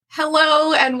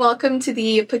Hello and welcome to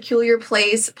the Peculiar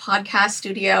Place podcast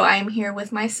studio. I'm here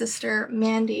with my sister,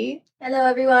 Mandii. Hello,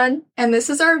 everyone. And this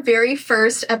is our very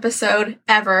first episode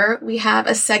ever. We have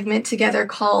a segment together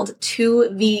called Two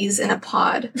V's in a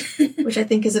Pod, which I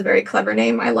think is a very clever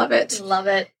name. I love it. Love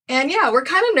it. And yeah, we're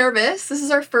kind of nervous. This is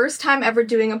our first time ever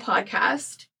doing a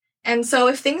podcast. And so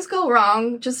if things go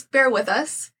wrong, just bear with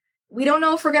us. We don't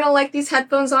know if we're going to like these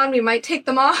headphones on. We might take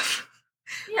them off.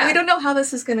 Yeah. We don't know how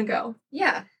this is going to go.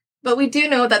 Yeah. But we do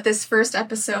know that this first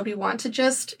episode, we want to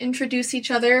just introduce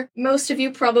each other. Most of you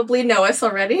probably know us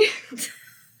already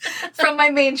from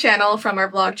my main channel, from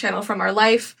our vlog channel, from our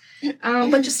life.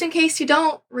 But just in case you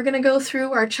don't, we're going to go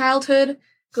through our childhood,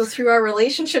 go through our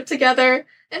relationship together,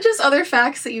 and just other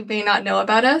facts that you may not know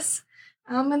about us.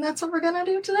 And that's what we're going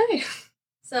to do today.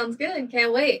 Sounds good.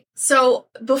 Can't wait. So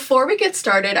before we get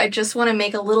started, I just want to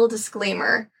make a little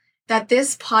disclaimer that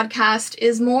this podcast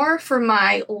is more for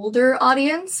my older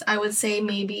audience. I would say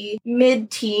maybe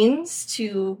mid-teens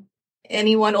to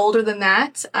anyone older than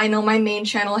that. I know my main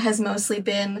channel has mostly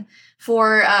been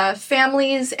for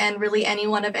families and really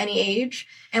anyone of any age.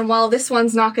 And while this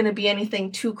one's not going to be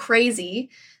anything too crazy,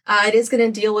 it is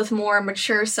going to deal with more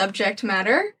mature subject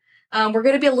matter. We're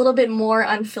going to be a little bit more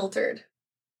unfiltered.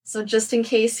 So just in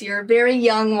case you're very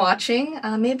young watching,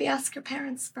 maybe ask your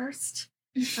parents first.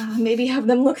 Maybe have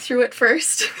them look through it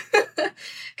first,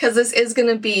 because this is going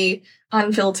to be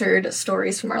unfiltered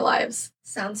stories from our lives.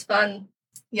 Sounds fun.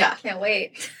 Yeah. Can't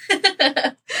wait.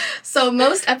 So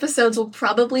most episodes will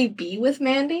probably be with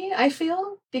Mandii, I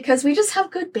feel, because we just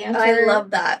have good banter. I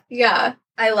love that. Yeah.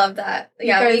 I love that.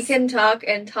 Yeah, we can talk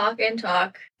and talk and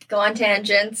talk, go on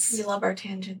tangents. We love our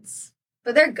tangents.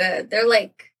 But they're good. They're,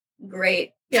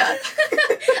 great. Yeah.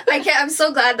 I'm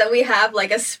so glad that we have,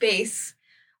 a space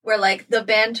where, the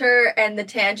banter and the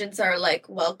tangents are,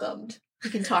 welcomed. We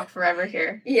can talk forever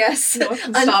here. Yes. No one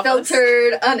can stop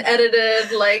unfiltered,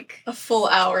 unedited, a full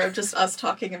hour of just us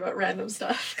talking about random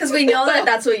stuff. Because we know that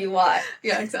that's what you want.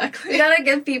 Yeah, exactly. We gotta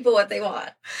give people what they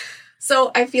want. So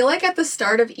I feel like at the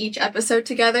start of each episode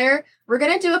together, we're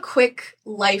gonna do a quick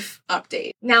life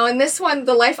update. Now in this one,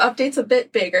 the life update's a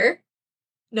bit bigger.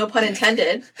 No pun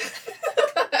intended.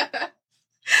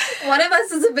 One of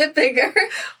us is a bit bigger.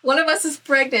 One of us is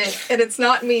pregnant, and it's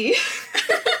not me.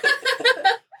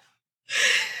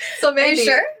 So maybe, are you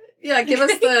sure? Yeah, give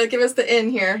us the in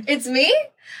here. It's me?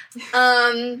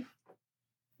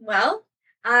 Well,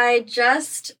 I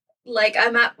just,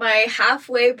 I'm at my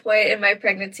halfway point in my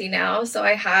pregnancy now, so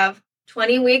I have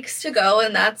 20 weeks to go,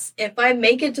 and that's if I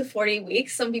make it to 40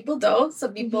 weeks. Some people don't.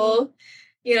 Some people...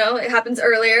 it happens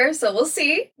earlier, so we'll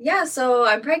see. Yeah, so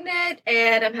I'm pregnant,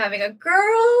 and I'm having a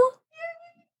girl,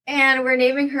 and we're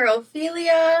naming her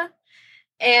Ophelia,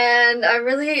 and I'm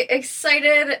really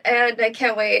excited, and I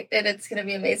can't wait, and it's going to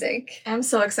be amazing. I'm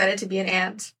so excited to be an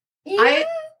aunt. Yeah.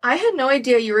 I had no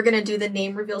idea you were going to do the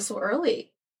name reveal so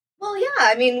early. Well, yeah,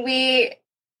 I mean, we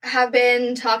have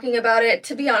been talking about it,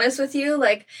 to be honest with you,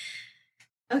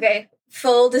 okay,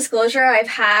 full disclosure, I've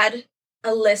had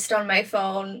a list on my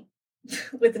phone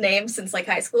with names since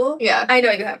high school. Yeah. I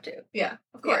know you have to. Yeah,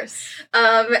 of course.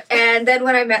 And then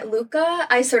when I met Luca,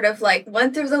 I sort of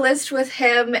went through the list with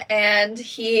him, and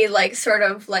he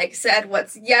said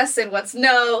what's yes and what's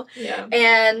no. Yeah.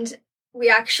 And we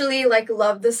actually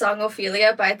love the song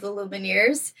Ophelia by the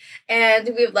Lumineers,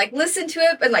 and we would listen to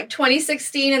it in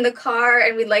 2016 in the car,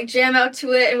 and we'd jam out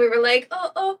to it, and we were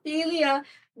oh, Ophelia.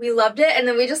 We loved it, and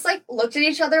then we just looked at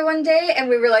each other one day, and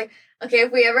we were okay,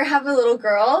 if we ever have a little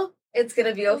girl, it's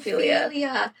gonna be Ophelia.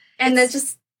 And it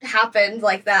just happened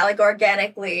like that,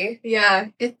 organically. Yeah,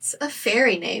 it's a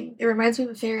fairy name. It reminds me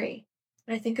of a fairy.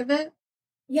 When I think of it.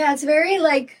 Yeah, it's very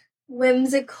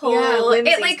whimsical. Yeah,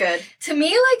 whimsy's good. To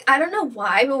me, I don't know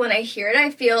why, but when I hear it, I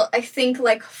think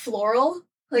floral,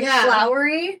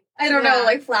 flowery. I don't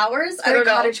know, flowers. It's I don't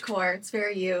know. Cottagecore. It's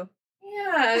very you.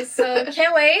 Yeah, so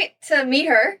can't wait to meet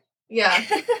her. Yeah,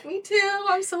 me too.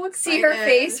 I'm so excited. See her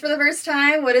face for the first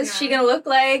time. What is she gonna look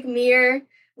like? Me or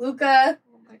Luca?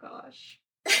 Oh my gosh.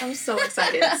 I'm so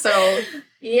excited. So,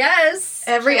 yes.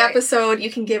 Every episode you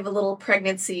can give a little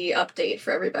pregnancy update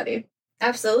for everybody.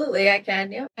 Absolutely, I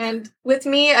can, yeah. And with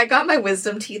me, I got my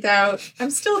wisdom teeth out. I'm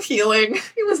still healing.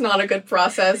 It was not a good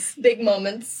process. Big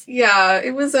moments. Yeah,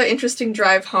 it was an interesting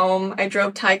drive home. I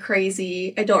drove Ty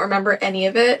crazy. I don't remember any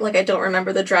of it. I don't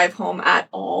remember the drive home at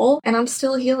all. And I'm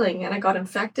still healing. And I got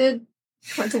infected.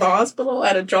 Went to the hospital,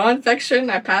 had a jaw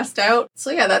infection. I passed out. So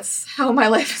yeah, that's how my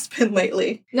life has been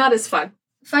lately. Not as fun.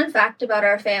 Fun fact about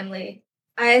our family.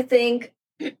 I think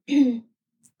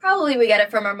probably we get it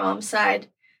from our mom's side.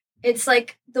 It's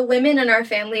the women in our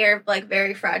family are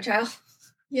very fragile.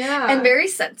 Yeah. And very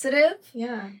sensitive.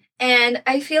 Yeah. And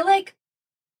I feel like,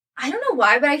 I don't know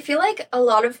why, but I feel like a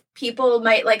lot of people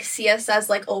might like see us as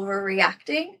like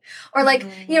overreacting or like,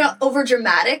 you know, over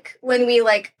dramatic when we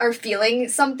like are feeling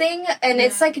something, and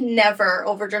it's like never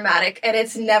over dramatic, and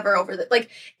it's never like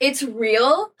it's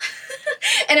real.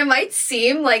 And it might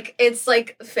seem like it's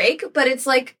like fake, but it's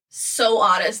like so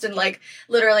honest, and like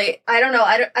literally, I don't know,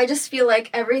 I just feel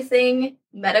like everything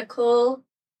medical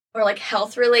or like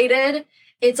health related,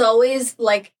 it's always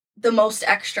like the most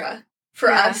extra for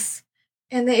us.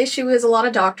 And the issue is a lot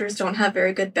of doctors don't have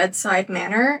very good bedside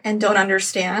manner and don't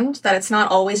understand that it's not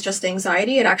always just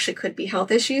anxiety. It actually could be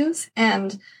health issues.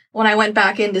 And when I went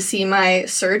back in to see my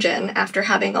surgeon after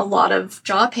having a lot of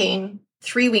jaw pain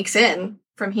 3 weeks in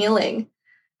from healing,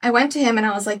 I went to him and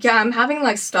I was like, yeah, I'm having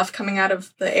like stuff coming out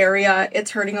of the area.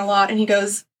 It's hurting a lot. And he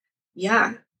goes,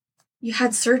 yeah, you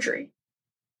had surgery.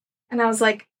 And I was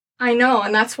like, I know.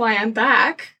 And that's why I'm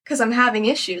back, because I'm having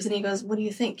issues. And he goes, what do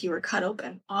you think? You were cut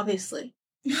open, obviously.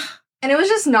 And it was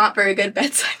just not very good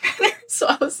bedside manner. So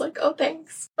I was like, oh,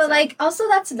 thanks. But like, also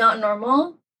that's not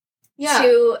normal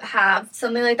to have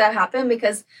something like that happen,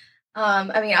 because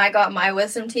I mean, I got my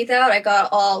wisdom teeth out. I got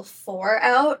all 4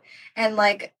 out, and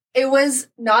like it was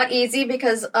not easy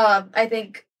because I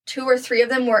think 2 or 3 of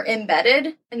them were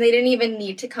embedded and they didn't even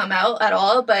need to come out at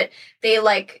all, but they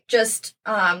like just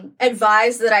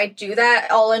advised that I do that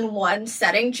all in one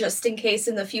setting just in case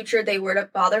in the future they were to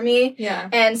bother me. Yeah.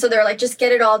 And so they're like, just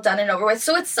get it all done and over with.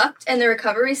 So it sucked, and the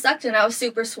recovery sucked, and I was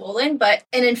super swollen, but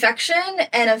an infection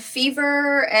and a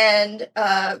fever and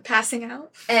passing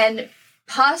out and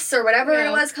pus or whatever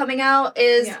it was coming out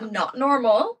is not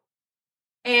normal.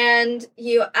 And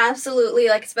you absolutely,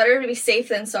 like, it's better to be safe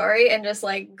than sorry and just,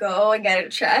 like, go and get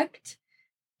it checked.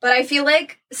 But I feel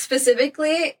like,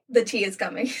 specifically, the tea is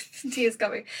coming. The tea is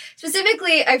coming.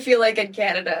 Specifically, I feel like in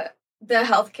Canada, the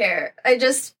healthcare,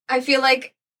 I feel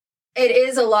like it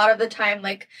is a lot of the time,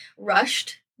 like,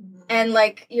 rushed. And,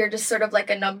 like, you're just sort of,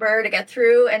 like, a number to get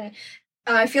through. And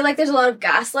I feel like there's a lot of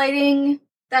gaslighting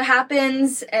that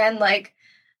happens. And, like,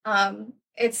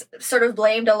 it's sort of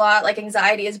blamed a lot, like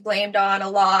anxiety is blamed on a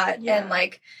lot, and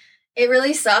like it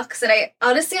really sucks. And I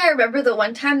remember the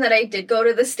one time that I did go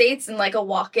to the States in like a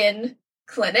walk-in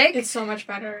clinic. It's so much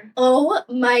better. Oh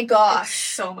my gosh.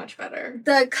 It's so much better.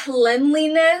 The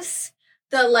cleanliness,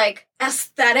 the like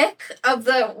aesthetic of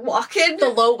the walk-in. The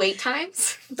low wait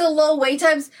times.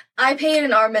 I paid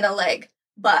an arm and a leg,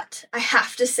 but I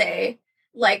have to say,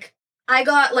 like, I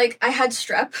had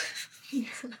strep.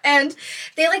 And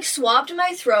they like swabbed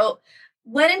my throat,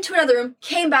 went into another room,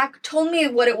 came back, told me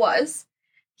what it was.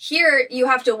 Here, you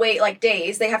have to wait like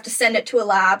days. They have to send it to a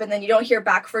lab, and then you don't hear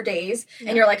back for days,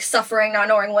 and you're like suffering, not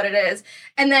knowing what it is.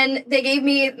 And then they gave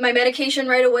me my medication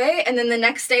right away, and then the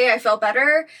next day I felt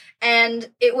better, and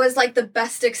it was like the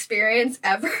best experience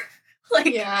ever.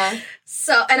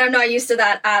 So, and I'm not used to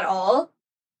that at all.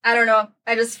 I don't know.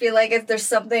 I just feel like if there's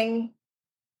something...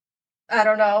 I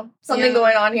don't know. Something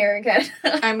going on here again.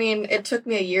 I mean, it took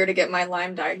me a year to get my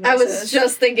Lyme diagnosis. I was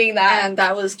just thinking that. And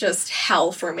that was just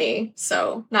hell for me.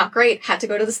 So, not great. Had to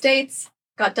go to the States.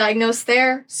 Got diagnosed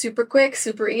there. Super quick,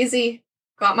 super easy.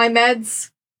 Got my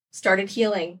meds. Started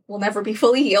healing. Will never be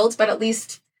fully healed, but at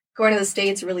least going to the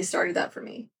States really started that for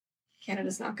me.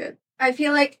 Canada's not good. I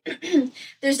feel like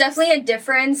there's definitely a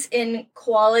difference in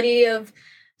quality of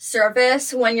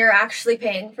service when you're actually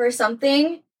paying for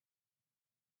something.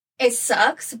 It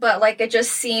sucks, but, like, it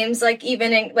just seems like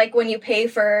even in, like, when you pay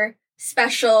for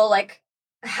special, like,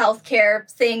 healthcare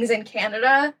things in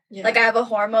Canada, like, I have a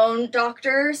hormone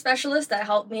doctor specialist that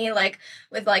helped me, like,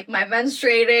 with, like, my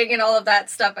menstruating and all of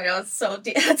that stuff. I know it's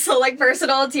so like,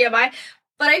 personal, TMI,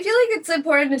 but I feel like it's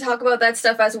important to talk about that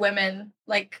stuff as women.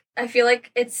 Like, I feel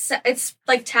like it's,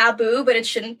 like, taboo, but it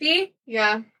shouldn't be.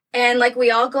 Yeah. And, like, we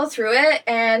all go through it,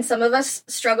 and some of us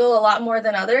struggle a lot more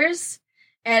than others.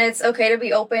 And it's okay to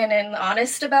be open and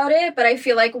honest about it. But I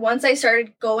feel like once I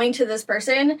started going to this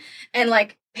person and,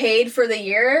 like, paid for the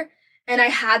year, and I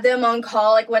had them on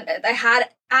call, like, when I had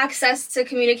access to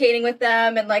communicating with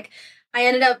them, and, like, I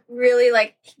ended up really,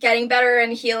 like, getting better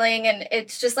and healing, and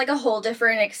it's just, like, a whole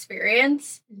different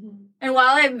experience. Mm-hmm. And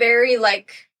while I'm very,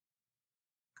 like,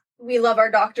 we love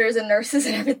our doctors and nurses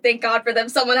and everything, thank God for them,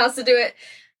 someone has to do it.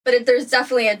 But there's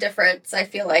definitely a difference, I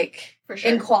feel like, for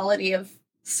sure, in quality of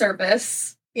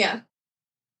service. Yeah.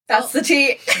 That's the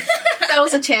tea. That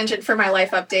was a tangent for my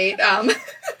life update.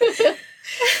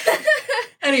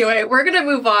 Anyway, we're going to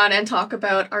move on and talk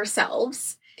about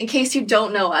ourselves. In case you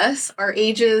don't know us, our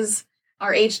ages,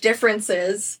 our age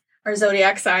differences, our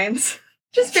zodiac signs,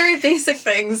 just very basic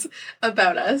things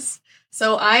about us.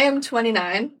 So I am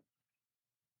 29.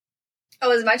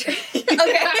 Oh, it was my turn? Okay.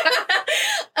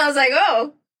 I was like,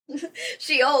 oh,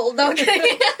 she old. Okay.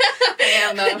 I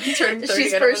am, though. I'm turning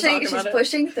 30. She's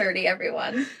pushing 30,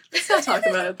 everyone. Let's not talk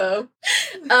about it, though.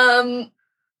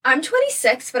 I'm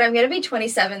 26, but I'm going to be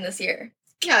 27 this year.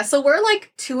 Yeah, so we're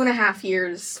like 2.5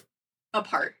 years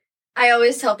apart. I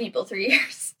always tell people 3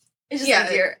 years. It's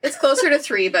just easier. It's closer to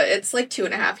 3, but it's like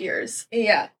 2.5 years.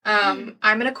 Yeah. I'm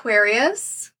an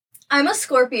Aquarius. I'm a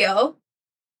Scorpio.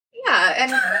 Yeah,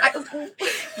 and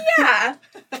yeah.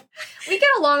 We get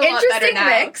along a lot better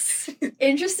now.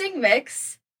 Interesting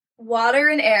mix. Water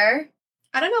and air.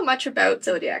 I don't know much about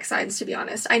zodiac signs, to be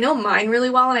honest. I know mine really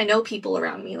well, and I know people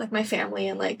around me, like my family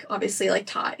and, like, obviously, like,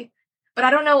 Ty. But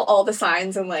I don't know all the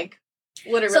signs and, like,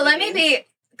 what it really So let me be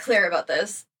clear about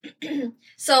this.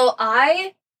 So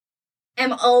I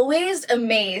am always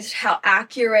amazed how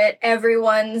accurate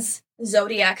everyone's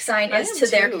zodiac sign is to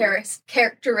their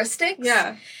characteristics.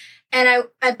 Yeah. And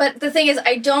but the thing is,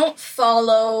 I don't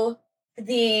follow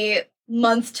the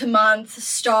month-to-month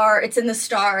star, it's in the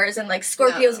stars, and, like,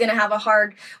 Scorpio's gonna have a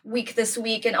hard week this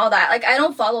week and all that. Like, I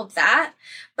don't follow that,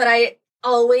 but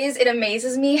it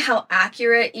amazes me how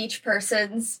accurate each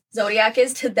person's zodiac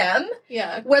is to them.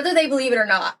 Yeah. Whether they believe it or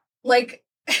not. Like,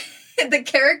 the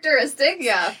characteristics.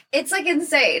 Yeah. It's, like,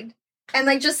 insane. And,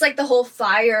 like, just, like, the whole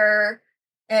fire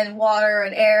and water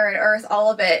and air and earth,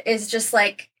 all of it is just,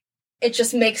 like, it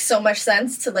just makes so much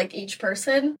sense to, like, each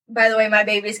person. By the way, my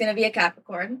baby's gonna be a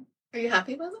Capricorn. Are you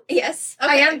happy about it? Yes. Okay.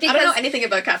 I am, because I don't know anything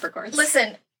about Capricorns.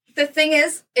 Listen, the thing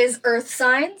is earth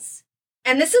signs,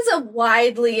 and this is a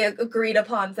widely agreed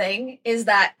upon thing, is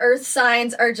that earth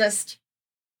signs are just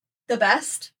the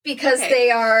best because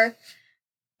they're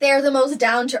the most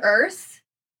down to earth.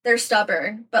 They're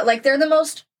stubborn, but, like, they're the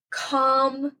most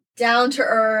calm, down to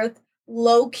earth,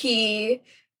 low key,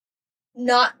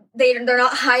 they're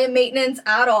not high in maintenance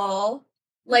at all.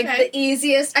 Like, the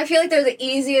easiest, I feel like they're the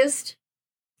easiest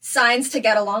signs to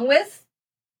get along with.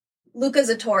 Luca's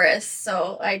a Taurus,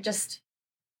 so I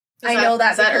know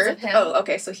that because Earth? of him. Oh,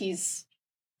 okay, so he's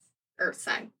Earth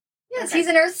sign. Yes, he's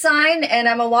an Earth sign, and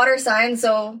I'm a water sign,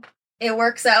 so it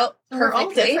works out perfectly. We're all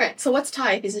different. So what's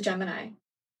Ty if he's a Gemini?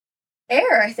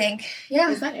 Air, I think. Yeah.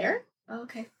 Is that air? Oh,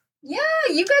 okay. Yeah,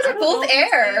 you guys are both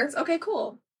air. Okay,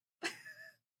 cool.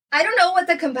 I don't know what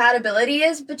the compatibility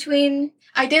is between...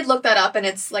 I did look that up, and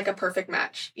it's, like, a perfect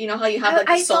match. You know how you have, like,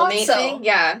 the soulmate thing?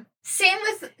 Yeah. Same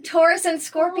with Taurus and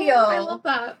Scorpio. Oh, I love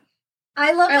that.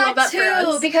 I love that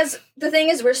too, because the thing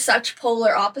is, we're such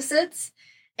polar opposites,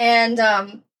 and,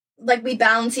 like, we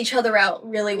balance each other out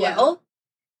really well,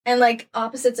 and, like,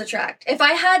 opposites attract. If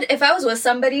I was with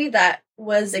somebody that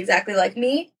was exactly like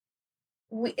me,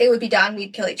 it would be done,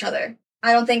 we'd kill each other.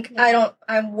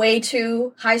 I'm way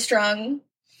too high-strung,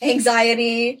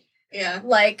 anxiety,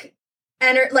 like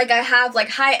I have, like,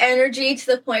 high energy to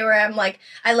the point where I'm, like,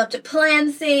 I love to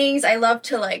plan things, I love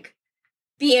to, like,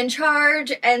 be in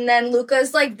charge, and then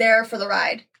Luca's, like, there for the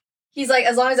ride. He's like,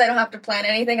 as long as I don't have to plan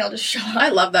anything, I'll just show up. I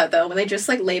love that, though, when they just,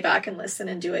 like, lay back and listen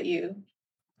and do what you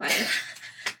plan.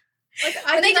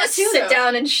 Like, they just sit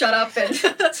down and shut up and...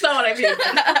 That's not what I mean.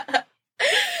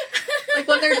 Like,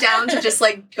 when they're down to just,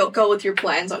 like, go with your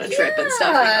plans on a trip and stuff.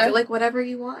 You know? They're like, whatever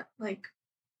you want. Like,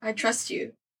 I trust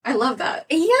you. I love that.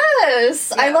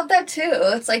 Yes, I love that too.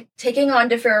 It's like taking on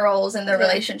different roles in their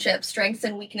relationship, strengths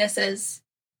and weaknesses.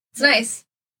 It's nice.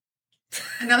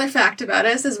 Another fact about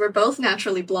us is we're both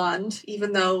naturally blonde,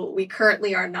 even though we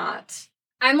currently are not.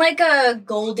 I'm like a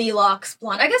Goldilocks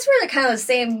blonde. I guess we're like kind of the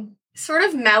same. Sort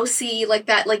of mousy, like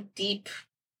that, like, deep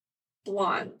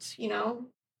blonde, you know?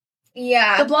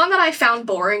 Yeah. The blonde that I found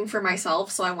boring for myself,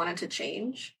 so I wanted to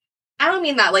change. I don't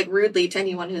mean that, like, rudely to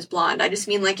anyone who's blonde. I just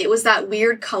mean, like, it was that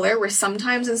weird color where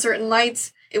sometimes in certain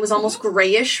lights, it was almost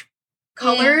grayish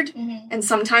colored, and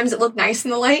sometimes it looked nice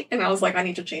in the light, and I was like, I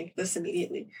need to change this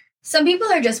immediately. Some people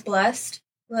are just blessed.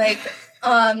 Like,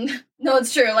 no,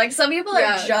 it's true. Like, some people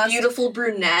are just... beautiful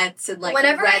brunettes and, like,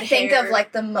 whenever red I think hair. of,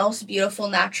 like, the most beautiful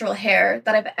natural hair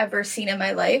that I've ever seen in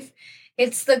my life,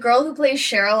 it's the girl who plays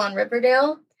Cheryl on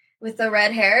Riverdale with the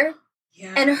red hair.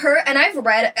 Yeah. And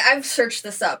I've searched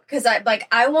this up because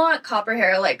I want copper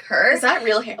hair like her. Is that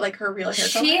real hair? Like her real hair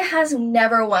color? She has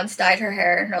never once dyed her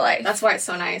hair in her life. That's why it's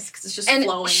so nice, because it's just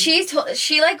flowing.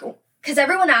 And because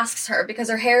everyone asks her because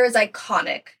her hair is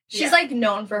iconic. She's like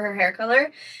known for her hair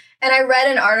color. And I read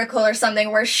an article or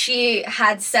something where she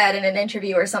had said in an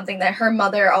interview or something that her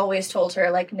mother always told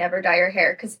her, like, never dye your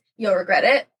hair because you'll regret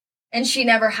it. And she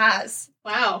never has.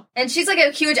 Wow. And she's, like, a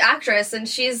huge actress, and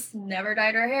she's never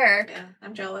dyed her hair. Yeah,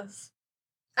 I'm jealous.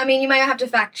 I mean, you might have to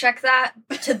fact check that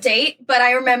to date, but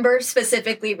I remember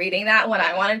specifically reading that when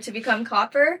I wanted to become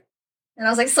copper. And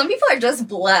I was like, some people are just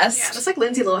blessed. Yeah, just like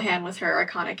Lindsay Lohan with her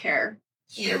iconic hair.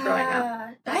 You're growing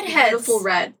up. Redheads. Beautiful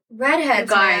red.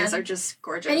 Redheads, you guys man. are just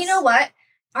gorgeous. And you know what?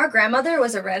 Our grandmother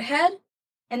was a redhead,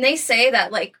 and they say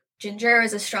that, like, ginger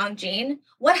is a strong gene.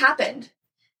 What happened?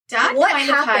 Dad kind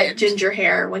of had ginger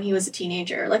hair when he was a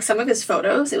teenager. Like, some of his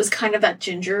photos, it was kind of that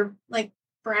ginger, like,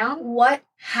 brown. What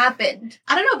happened?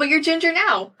 I don't know, but you're ginger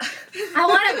now.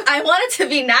 I want it to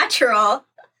be natural.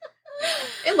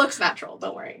 It looks natural,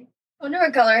 don't worry. I wonder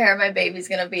what color hair my baby's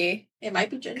gonna be. It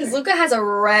might be ginger. Because Luca has a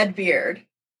red beard.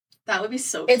 That would be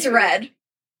so cute. It's red.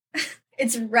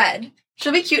 It's red.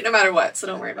 She'll be cute no matter what, so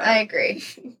don't worry about it. I agree.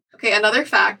 Okay, another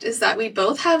fact is that we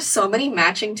both have so many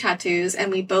matching tattoos,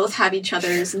 and we both have each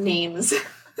other's names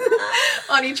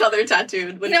on each other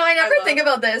tattooed. You know, I never think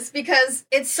about this because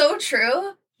it's so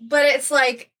true, but it's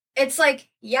like,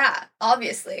 yeah,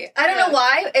 obviously. I don't know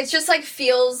why. It's just, like,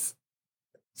 feels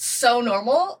so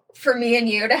normal for me and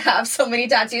you to have so many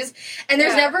tattoos. And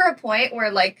there's never a point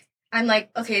where, like, I'm like,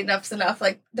 okay, enough's enough.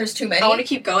 Like, there's too many. I want to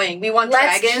keep going. We want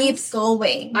dragons. Let's keep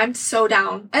going. I'm so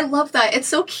down. I love that. It's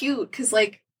so cute because,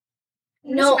 like,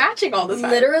 it's matching all the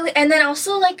time. Literally. And then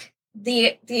also, like,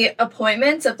 the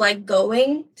appointments of, like,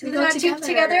 going to the tattoo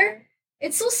together.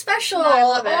 It's so special. No, I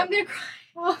love it. I'm going to cry.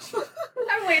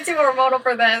 I'm way too hormonal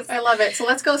for this. I love it. So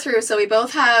let's go through. So we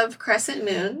both have crescent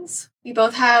moons. We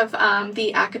both have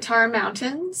the Akatar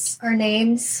Mountains. Our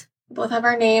names. We both have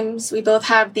our names. We both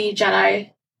have the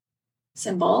Jedi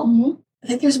symbol. Mm-hmm. I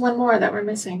think there's one more that we're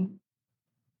missing.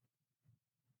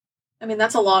 I mean,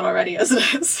 that's a lot already, as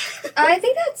it is. I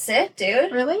think that's it,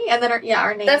 dude. Really? And then,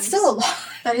 our names. That's still a lot.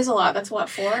 That is a lot. That's what,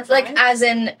 4 or 5? Like, as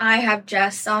in, I have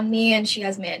Jess on me and she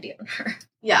has Mandii on her.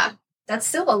 Yeah. That's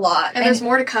still a lot. And there's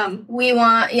more to come. We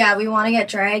want to get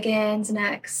dragons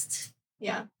next.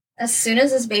 Yeah. As soon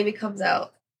as this baby comes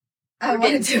out, I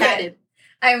want to do it.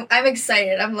 I'm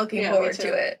excited. I'm looking forward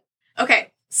to it. Okay.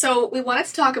 So we wanted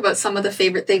to talk about some of the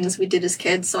favorite things we did as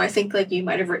kids. So I think, like, you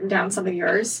might have written down some of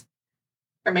yours.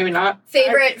 Or maybe not.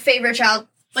 Favorite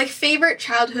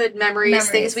childhood memories,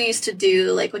 things we used to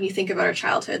do, like, when you think about our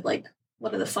childhood, like,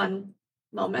 what are the fun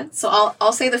moments? So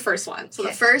I'll say the first one. So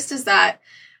the first is that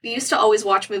we used to always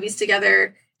watch movies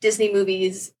together, Disney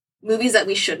movies that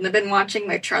we shouldn't have been watching,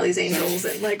 like Charlie's Angels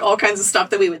and, like, all kinds of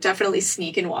stuff that we would definitely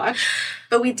sneak and watch.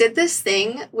 But we did this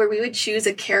thing where we would choose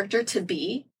a character to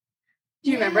be. Do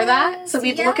you remember that? So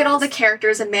we'd look at all the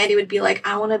characters and Mandii would be like,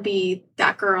 I want to be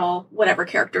that girl, whatever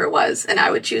character it was. And I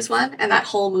would choose one. And that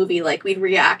whole movie, like, we'd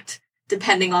react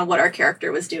depending on what our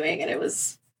character was doing. And it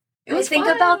was I think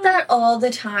fun. about that all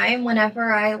the time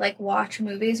whenever I, like, watch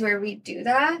movies where we do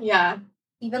that. Yeah.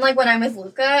 Even, like, when I'm with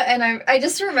Luca. And I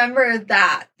just remember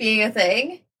that being a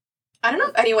thing. I don't know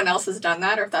if anyone else has done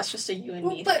that or if that's just a you and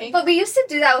me thing. But we used to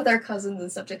do that with our cousins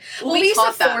and stuff too. Well, we used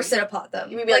to force it upon them.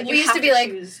 We'd be like, we used to be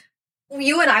like,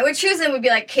 you and I would choose, and we'd be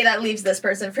like, okay, that leaves this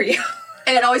person for you.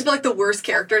 And it'd always be like the worst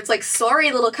character. It's like,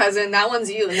 sorry, little cousin, that one's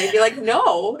you. And they'd be like,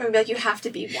 no. And we'd be like, you have to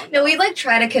be one. No, we'd, like,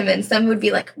 try to convince them. We'd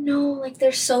be like, no, like,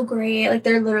 they're so great. Like,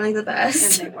 they're literally the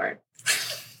best. And they weren't.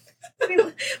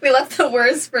 we left the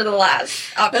worst for the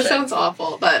last option. That sounds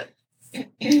awful, but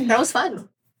that was fun.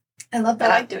 I love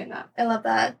that. I like doing that. I love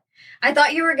that. I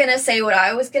thought you were going to say what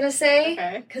I was going to say.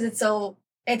 Okay. Because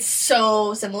it's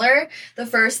so similar. The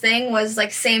first thing was,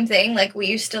 like, same thing. Like, we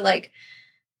used to, like,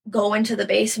 go into the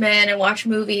basement and watch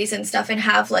movies and stuff and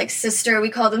have, like, we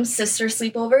call them sister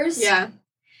sleepovers. Yeah.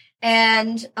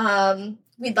 And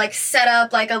we'd, like, set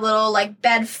up, like, a little, like,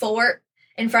 bed fort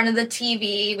in front of the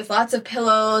TV with lots of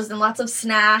pillows and lots of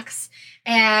snacks.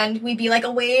 And we'd be, like,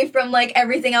 away from, like,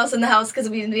 everything else in the house because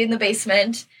we'd be in the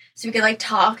basement. So we could, like,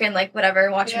 talk and, like, whatever,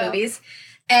 and watch movies.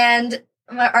 And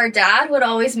our dad would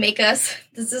always make us,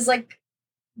 this is, like,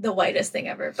 the whitest thing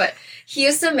ever, but he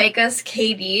used to make us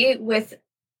KD with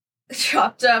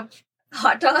chopped up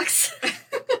hot dogs.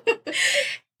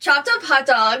 Chopped up hot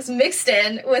dogs mixed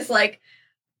in with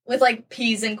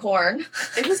peas and corn.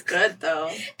 It was good, though.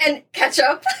 And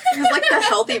ketchup. It was like the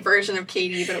healthy version of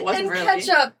Katie, but it wasn't and really.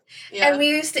 Ketchup. Yeah. And we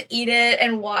used to eat it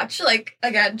and watch, like,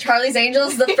 again, Charlie's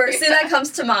Angels, the first thing that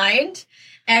comes to mind.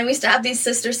 And we used to have these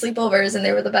sister sleepovers, and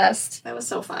they were the best. That was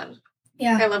so fun.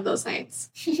 Yeah. I love those nights.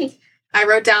 I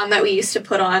wrote down that we used to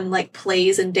put on, like,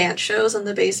 plays and dance shows in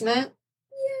the basement.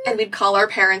 And we'd call our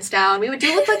parents down. We would do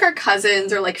it with, like, our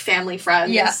cousins or, like, family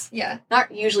friends. Yeah.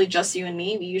 Not usually just you and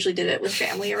me. We usually did it with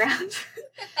family around.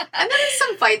 And then there's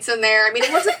some fights in there. I mean,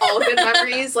 it wasn't all good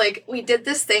memories. Like, we did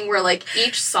this thing where, like,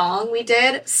 each song we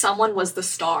did, someone was the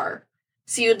star.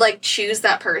 So you'd, like, choose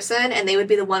that person, and they would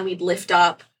be the one we'd lift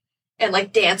up and,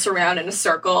 like, dance around in a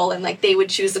circle. And, like, they would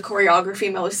choose the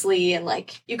choreography mostly. And,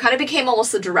 like, you kind of became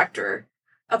almost the director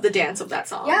of the dance of that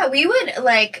song. Yeah, we would,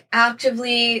 like,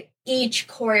 actively each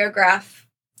choreograph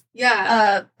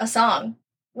a song,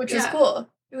 which was cool.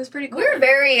 It was pretty cool. We were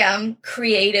very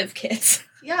creative kids.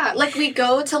 Yeah, like we'd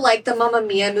go to like the Mamma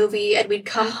Mia movie and we'd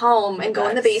come home and go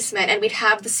in the basement and we'd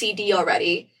have the CD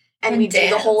already and we'd do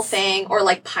the whole thing. Or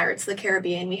like Pirates of the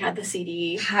Caribbean, we had the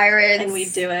CD. Pirates. And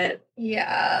we'd do it.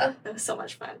 Yeah. It was so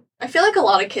much fun. I feel like a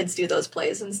lot of kids do those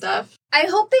plays and stuff. I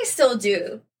hope they still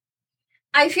do.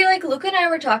 I feel like Luke and I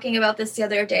were talking about this the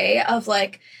other day of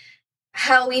like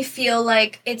how we feel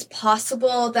like it's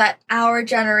possible that our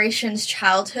generation's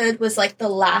childhood was like the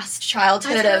last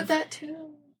childhood I've heard that too.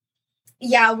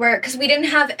 Yeah, because we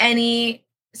didn't have any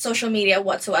social media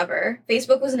whatsoever.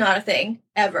 Facebook was not a thing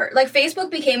ever. Like Facebook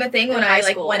became a thing when I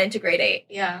like went into grade 8.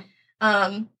 Yeah.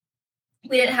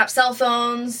 We didn't have cell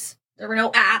phones. There were no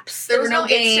apps. There was no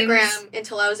games. Instagram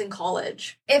until I was in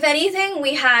college. If anything,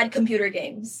 we had computer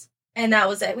games. And that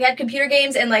was it. We had computer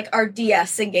games and, like, our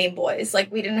DS and Game Boys. Like,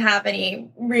 we didn't have any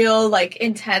real, like,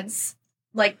 intense,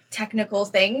 like, technical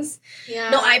things. Yeah.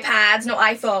 No iPads, no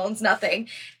iPhones, nothing.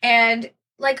 And,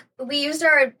 like, we used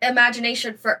our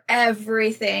imagination for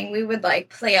everything. We would, like,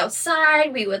 play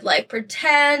outside. We would, like,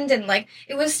 pretend. And, like,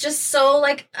 it was just so,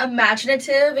 like,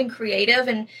 imaginative and creative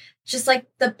and just, like,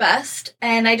 the best.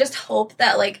 And I just hope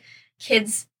that, like,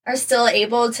 kids are still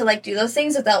able to, like, do those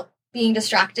things without being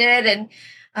distracted and...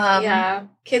 yeah,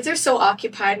 kids are so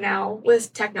occupied now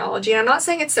with technology. And I'm not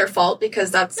saying it's their fault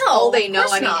because that's all they know.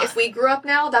 I mean, if we grew up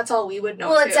now, that's all we would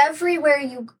know. Well, it's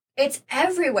everywhere. It's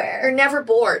everywhere. We're never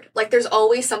bored. Like, there's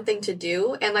always something to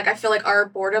do. And, like, I feel like our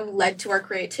boredom led to our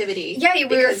creativity. Yeah, we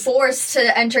were forced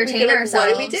to entertain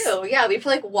ourselves. What did we do? Yeah, we'd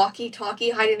play, like,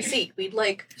 walkie-talkie, hide-and-seek. We'd,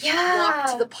 like, walk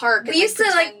to the park. We used to,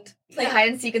 like, play hide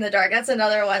and seek in the dark. That's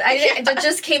another one. It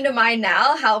just came to mind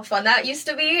now how fun that used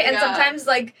to be. And sometimes,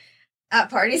 like, at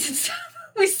parties and stuff,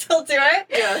 we still do it.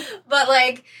 Yeah. But,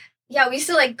 like, yeah, we used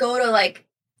to, like, go to, like,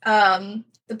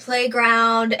 the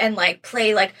playground and, like,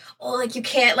 play, like, oh, like, you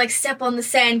can't, like, step on the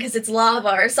sand because it's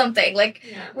lava or something. Like,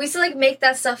 we used to, like, make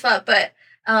that stuff up. But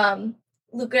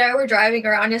Luke and I were driving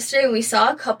around yesterday and we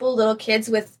saw a couple little kids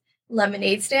with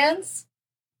lemonade stands.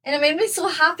 And it made me so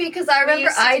happy because I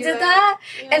remember I did that.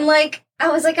 Yeah. And, like, I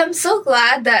was like, I'm so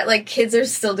glad that, like, kids are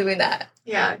still doing that.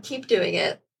 Yeah, keep doing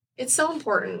it. It's so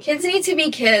important. Kids need to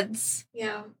be kids.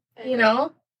 Yeah. You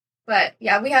know? But,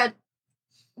 yeah, we had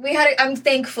I'm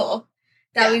thankful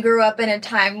that we grew up in a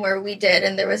time where we did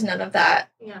and there was none of that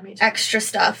extra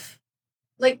stuff.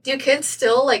 Like, do kids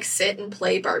still, like, sit and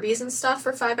play Barbies and stuff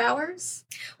for 5 hours?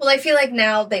 Well, I feel like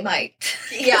now they might.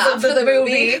 Yeah, for the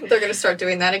movie. They're going to start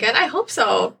doing that again. I hope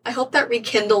so. I hope that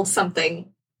rekindled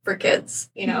something for kids,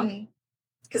 you know?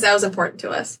 Because that was important to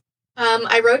us.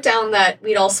 I wrote down that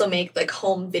we'd also make, like,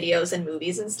 home videos and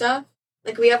movies and stuff.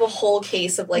 Like, we have a whole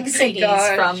case of, like,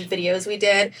 CDs from videos we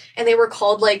did. And they were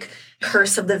called, like,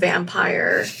 Curse of the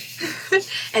Vampire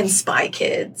and Spy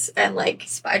Kids and, like...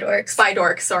 Spy Dorks. Spy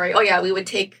Dorks, sorry. Oh, yeah,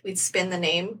 we'd spin the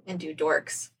name and do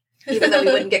Dorks. Even though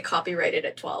we wouldn't get copyrighted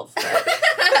at 12.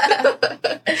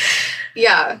 But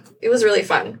yeah, it was really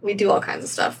fun. We do all kinds of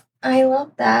stuff. I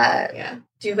love that. Yeah.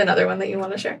 Do you have another one that you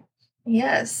want to share?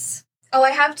 Yes. Oh,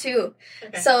 I have two.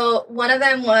 Okay. So one of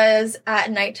them was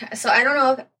at nighttime. So I don't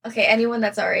know if, anyone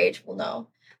that's our age will know.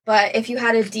 But if you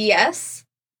had a DS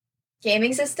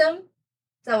gaming system, is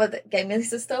that what the gaming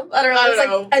system? I don't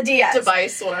know. Like a DS.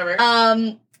 Device, whatever.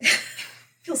 I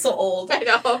feel so old. I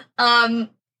know.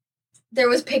 There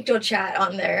was PictoChat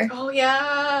on there. Oh,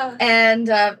 yeah.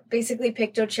 And basically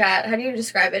PictoChat, how do you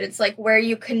describe it? It's like where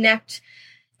you connect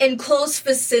in close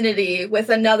vicinity with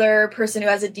another person who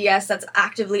has a DS that's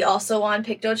actively also on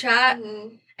PictoChat.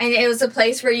 Mm-hmm. And it was a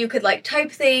place where you could, like,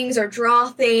 type things or draw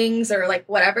things or, like,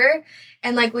 whatever.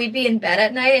 And, like, we'd be in bed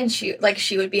at night and she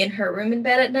would be in her room in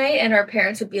bed at night and our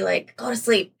parents would be like, go to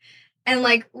sleep. And,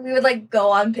 like, we would, like, go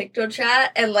on PictoChat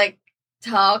and, like,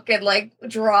 talk and, like,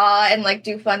 draw and, like,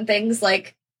 do fun things,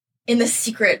 like, in the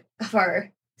secret of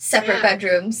our separate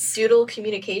bedrooms. Doodle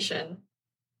communication.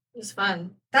 It was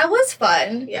fun. That was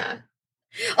fun. Yeah.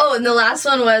 Oh, and the last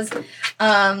one was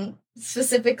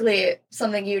specifically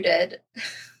something you did.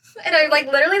 And I, like,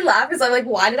 literally laughed because I'm like,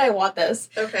 why did I want this?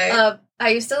 Okay. I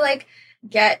used to, like,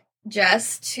 get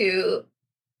Jess to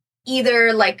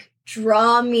either, like,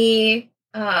 draw me,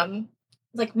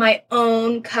 like, my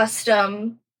own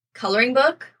custom coloring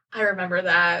book. I remember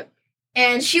that.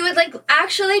 And she would, like,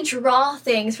 actually draw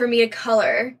things for me to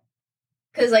color.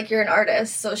 Because, like, you're an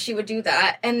artist, so she would do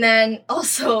that. And then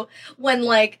also when,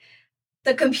 like,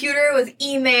 the computer with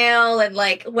email and,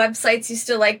 like, websites used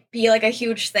to, like, be, like, a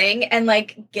huge thing. And,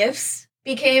 like, GIFs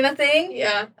became a thing.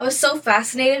 Yeah. I was so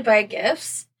fascinated by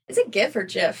GIFs. Is it GIF or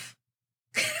GIF?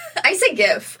 I say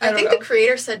GIF. I think the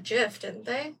creator said GIF, didn't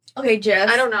they? Okay, GIF.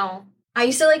 I don't know. I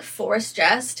used to, like, force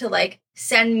Jess to, like,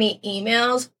 send me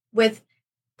emails with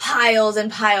piles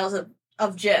and piles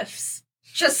of GIFs.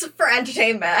 Just for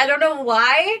entertainment. I don't know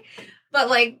why, but,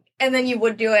 like, and then you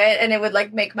would do it, and it would,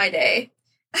 like, make my day.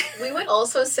 We would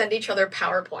also send each other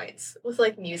PowerPoints with,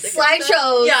 like, music.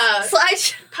 Slideshows. Yeah.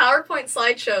 PowerPoint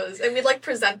slideshows. And we'd, like,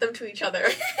 present them to each other.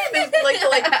 And,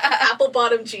 like, apple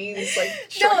bottom jeans, like,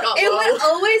 shirt got it low. would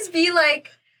always be, like,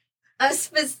 a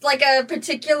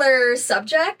particular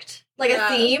subject. Like, a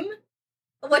theme.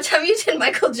 One time you did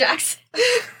Michael Jackson.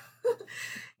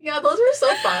 Yeah, those were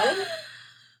so fun.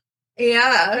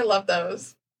 Yeah. I love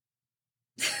those.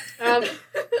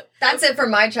 That's it for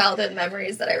my childhood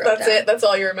memories that I wrote That's down. it. That's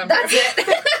all you remember. That's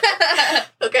it.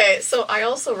 Okay, so I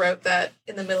also wrote that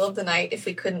in the middle of the night, if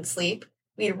we couldn't sleep,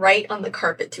 we'd write on the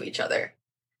carpet to each other.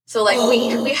 So, like,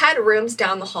 we had rooms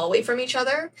down the hallway from each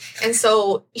other, and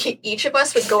so each of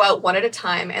us would go out one at a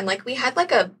time, and, like, we had,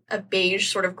 like, a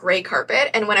beige sort of gray carpet,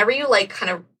 and whenever you, like,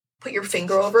 kind of put your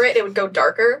finger over it, it would go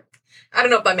darker. I don't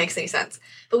know if that makes any sense.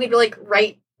 But we'd, like,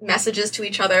 write messages to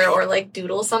each other or, like,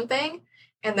 doodle something,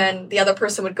 and then the other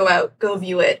person would go out, go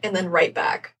view it, and then write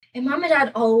back. And Mom and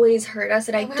Dad always heard us,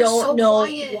 and I don't know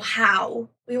how.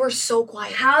 We were so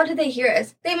quiet. How did they hear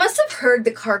us? They must have heard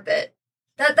the carpet.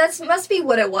 That must be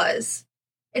what it was.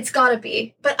 It's gotta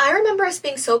be. But I remember us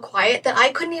being so quiet that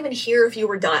I couldn't even hear if you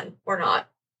were done or not.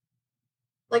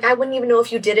 Like, I wouldn't even know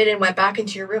if you did it and went back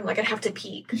into your room. Like, I'd have to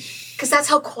peek. Because that's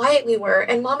how quiet we were.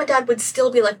 And Mom and Dad would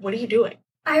still be like, what are you doing?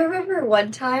 I remember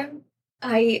one time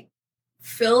I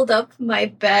filled up my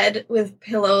bed with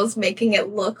pillows, making it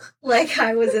look like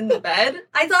I was in the bed.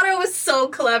 I thought I was so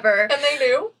clever. And they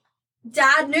knew?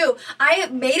 Dad knew. I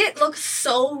made it look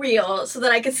so real so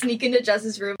that I could sneak into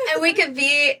Jess's room and we could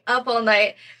be up all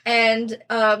night. And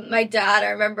my dad, I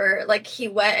remember, like, he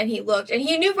went and he looked and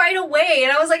he knew right away.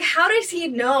 And I was like, how does he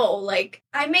know? Like,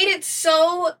 I made it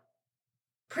so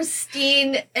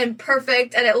pristine and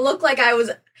perfect, and it looked like I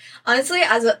was, honestly,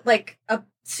 as a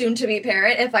soon-to-be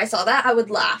parent, if I saw that, I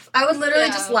would laugh. I would literally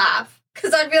just laugh.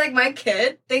 Because I'd be like, my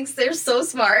kid thinks they're so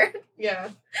smart. Yeah.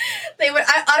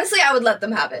 I would let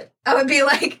them have it. I would be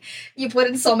like, you put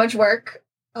in so much work,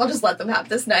 I'll just let them have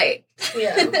this night.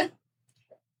 Yeah.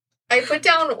 I put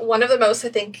down one of the most, I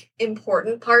think,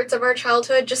 important parts of our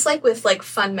childhood, just like with like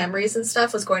fun memories and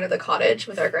stuff, was going to the cottage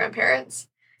with our grandparents.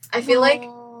 I feel like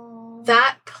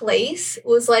that place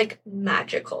was like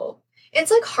magical. It's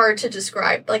like hard to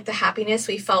describe, like the happiness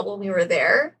we felt when we were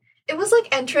there. It was like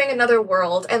entering another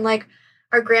world, and like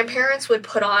our grandparents would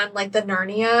put on like the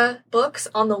Narnia books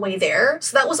on the way there.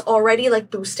 So that was already like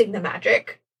boosting the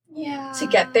magic to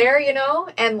get there, you know?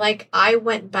 And like I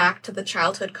went back to the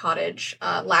childhood cottage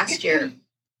last year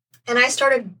and I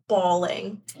started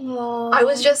bawling.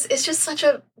 It's just such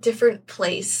a different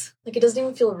place. Like, it doesn't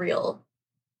even feel real.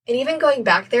 And even going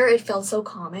back there, it felt so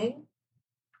calming.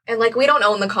 And like, we don't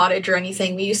own the cottage or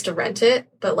anything. We used to rent it,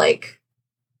 but like,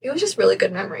 it was just really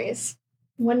good memories.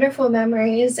 Wonderful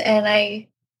memories, and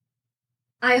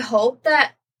I hope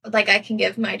that, like, I can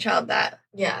give my child that.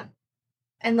 Yeah.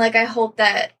 And, like, I hope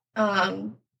that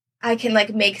I can,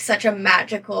 like, make such a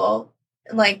magical,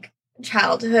 like,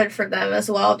 childhood for them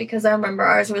as well, because I remember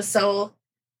ours was so,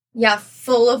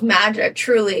 full of magic,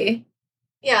 truly.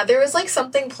 Yeah, there was, like,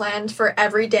 something planned for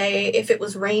every day. If it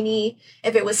was rainy,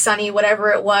 if it was sunny, whatever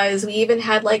it was. We even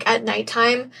had, like, at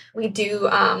nighttime, we do,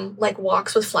 like,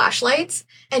 walks with flashlights.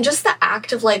 And just the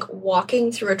act of, like,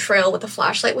 walking through a trail with a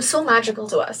flashlight was so magical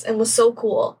to us and was so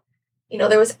cool. You know,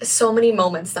 there was so many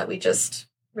moments that we just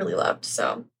really loved.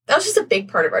 So that was just a big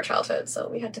part of our childhood, so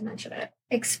we had to mention it.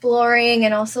 Exploring,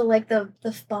 and also, like, the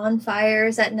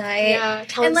bonfires at night. Yeah,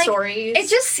 telling stories. It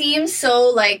just seems so,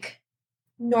 like,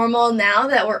 normal now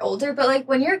that we're older, but like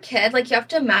when you're a kid, like you have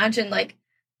to imagine like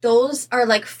those are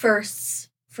like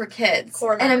firsts for kids.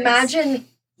 Core and memories.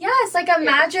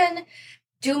 imagine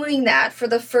doing that for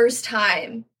the first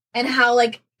time and how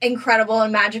like incredible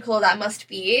and magical that must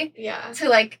be. Yeah. To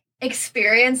like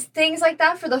experience things like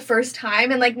that for the first time.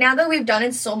 And like now that we've done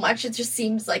it so much, it just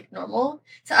seems like normal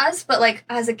to us, but like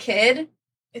as a kid,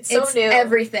 it's so new.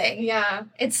 Everything. Yeah.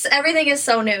 Everything is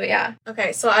so new, yeah.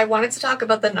 Okay, so I wanted to talk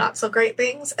about the not so great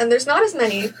things, and there's not as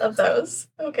many of those.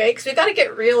 Okay, because we got to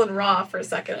get real and raw for a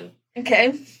second.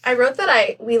 Okay. I wrote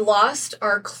that we lost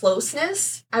our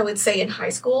closeness, I would say, in high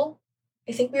school.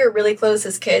 I think we were really close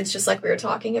as kids, just like we were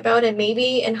talking about, and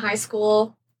maybe in high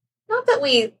school, not that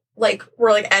we like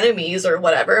were like enemies or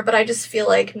whatever, but I just feel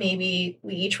like maybe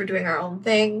we each were doing our own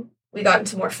thing. We got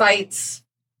into more fights.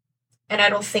 And I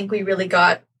don't think we really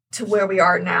got to where we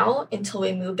are now until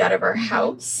we moved out of our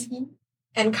house. Mm-hmm.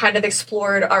 and kind of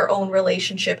explored our own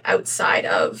relationship outside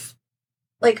of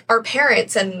like our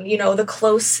parents and, you know, the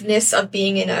closeness of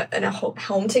being in a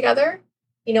home together.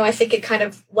 You know, I think it kind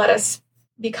of let us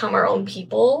become our own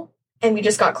people, and we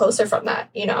just got closer from that,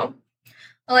 you know?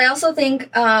 Well, I also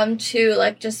think, too,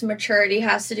 like, just maturity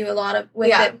has to do a lot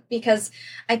with it, because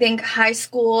I think high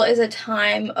school is a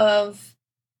time of,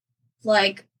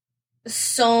 like,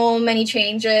 so many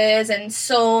changes and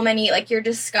so many, like, you're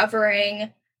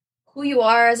discovering who you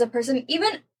are as a person.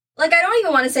 Even, like, I don't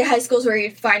even want to say high school is where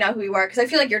you find out who you are, because I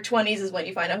feel like your 20s is when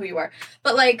you find out who you are.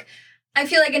 But, like, I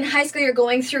feel like in high school you're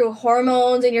going through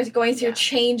hormones and you're going through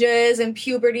changes and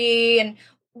puberty and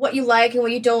what you like and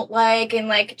what you don't like and,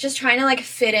 like, just trying to, like,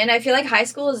 fit in. I feel like high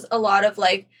school is a lot of,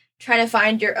 like, trying to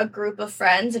find a group of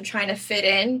friends and trying to fit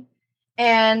in.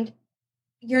 And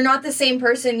you're not the same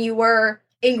person you were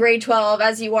in grade 12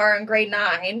 as you are in grade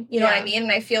 9. You know what I mean?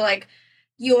 And I feel like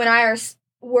you and I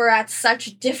we're at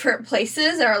such different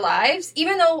places in our lives,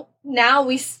 even though now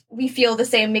we feel the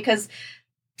same, because,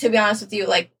 to be honest with you,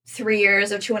 like, 3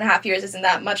 years or 2.5 years isn't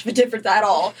that much of a difference at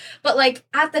all. But, like,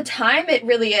 at the time, it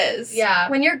really is. Yeah.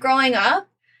 When you're growing up,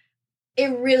 it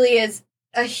really is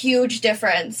a huge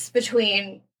difference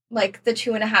between, like, the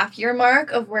 2.5 year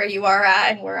mark of where you are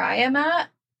at and where I am at.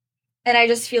 And I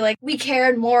just feel like we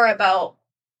cared more about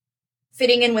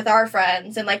fitting in with our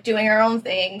friends and, like, doing our own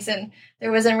things. And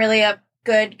there wasn't really a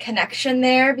good connection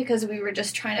there because we were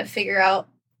just trying to figure out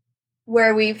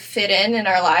where we fit in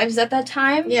our lives at that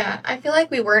time. Yeah, I feel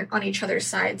like we weren't on each other's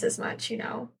sides as much, you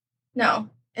know? No.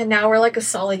 And now we're like a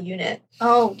solid unit.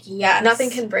 Oh, yes. Nothing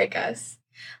can break us.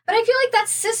 But I feel like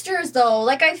that's sisters, though.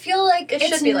 Like, I feel like it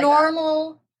it's should be like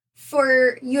normal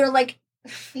for you to, like,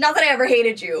 not that I ever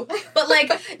hated you, but,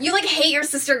 like, you, like, hate your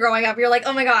sister growing up. You're like,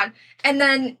 oh my God. And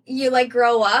then you, like,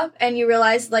 grow up and you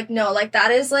realize, like, no, like,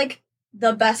 that is, like,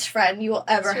 the best friend you will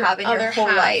ever have in your whole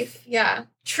life. Yeah.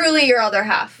 Truly your other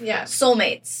half. Yeah.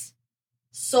 Soulmates.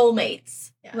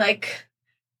 Yeah. Like,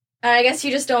 and I guess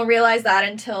you just don't realize that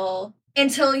until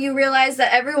you realize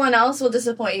that everyone else will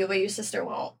disappoint you, but your sister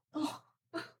won't.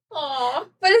 Aww.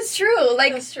 But it's true.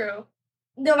 Like, that's true.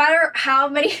 No matter how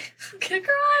many... I'm gonna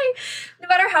cry. No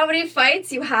matter how many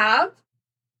fights you have,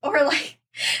 or, like,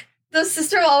 the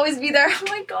sister will always be there. Oh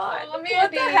my God. Oh,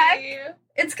 what the heck?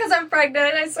 It's because I'm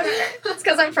pregnant, I swear. It's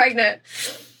because I'm pregnant.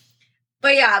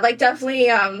 But yeah, like, definitely,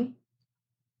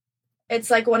 it's,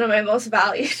 like, one of my most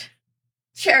valued,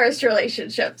 cherished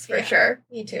relationships, for sure.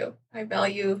 Me too. I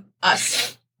value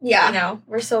us. Yeah. You know,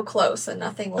 we're so close and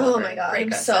nothing will oh my God,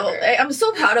 break us I'm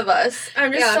so proud of us.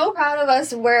 I'm just so proud of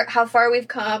us and how far we've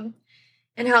come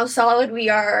and how solid we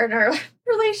are in our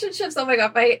relationships. Oh my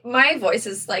God, my voice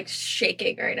is, like,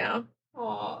 shaking right now.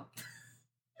 Aww.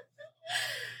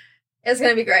 It's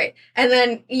going to be great. And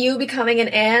then you becoming an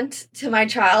aunt to my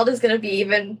child is going to be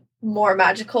even more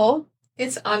magical.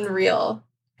 It's unreal.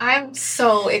 I'm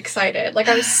so excited. Like,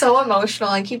 I'm so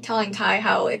emotional. I keep telling Ty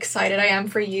how excited I am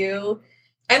for you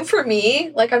and for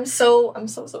me. Like, I'm so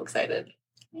excited.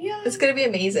 Yeah. It's going to be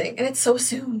amazing. And it's so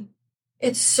soon.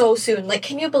 It's so soon. Like,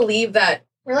 can you believe that?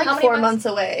 We're, like, 4 months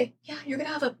away. Yeah, you're going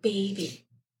to have a baby.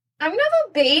 I'm going to have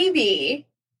a baby.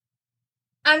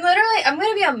 I'm going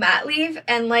to be on mat leave,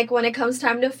 and, like, when it comes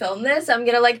time to film this, I'm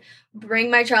going to, like, bring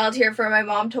my child here for my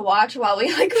mom to watch while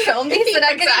we, like, film these, and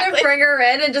I can even bring her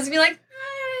in and just be like,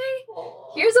 hi,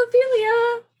 here's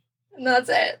Ophelia. And that's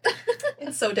it.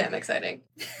 It's so damn exciting.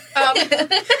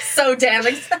 So damn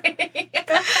exciting.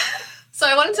 So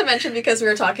I wanted to mention, because we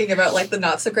were talking about, like, the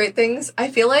not-so-great things,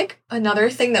 I feel like another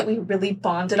thing that we really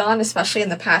bonded on, especially in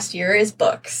the past year, is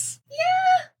books.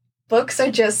 Yeah. Books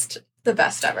are just the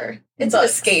best ever. It's an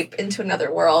escape into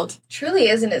another world. Truly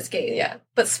is an escape. Yeah.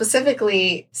 But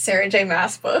specifically, Sarah J.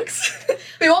 Maas books.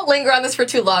 We won't linger on this for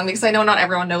too long, because I know not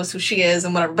everyone knows who she is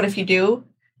and whatever, but if you do,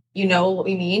 you know what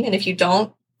we mean, and if you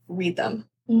don't, read them.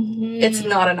 Mm-hmm. It's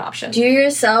not an option. Do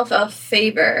yourself a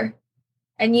favor,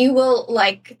 and you will,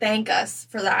 like, thank us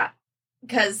for that,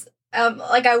 because,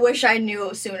 like, I wish I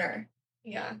knew sooner.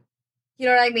 Yeah. You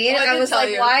know what I mean? Well, I was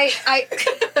like, why?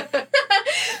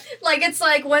 Like, it's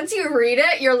like, once you read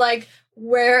it, you're like,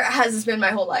 where has this been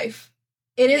my whole life?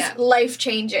 It is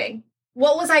life-changing.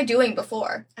 What was I doing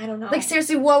before? I don't know. Like,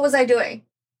 seriously, what was I doing?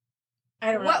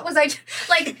 I don't know. What was I...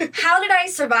 like, how did I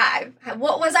survive?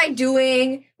 What was I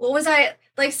doing? What was I...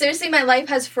 Like, seriously, my life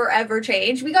has forever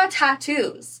changed. We got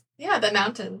tattoos. Yeah, the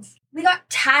mountains. We got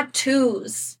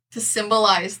tattoos. To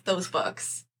symbolize those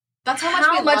books. That's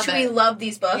how much we love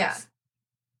these books. Yeah.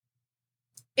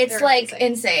 It's, they're like,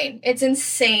 insane. It's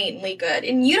insanely good.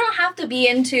 And you don't have to be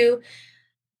into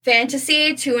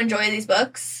fantasy to enjoy these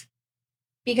books.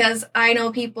 Because I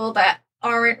know people that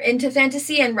aren't into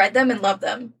fantasy and read them and love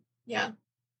them. Yeah.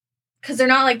 Because they're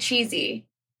not, like, cheesy,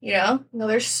 you know? No,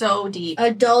 they're so deep.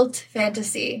 Adult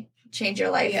fantasy. Change your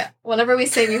life. Yeah. Whenever we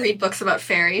say we read books about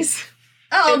fairies.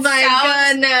 Oh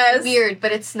my goodness. Weird,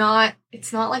 but it's not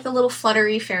like the little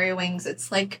fluttery fairy wings.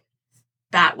 It's like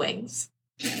bat wings.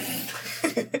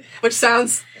 Which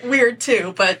sounds weird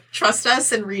too, but trust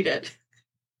us and read it.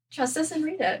 Trust us and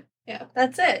read it. Yeah.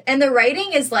 That's it. And the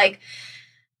writing is like,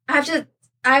 I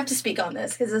have to speak on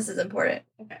this because this is important.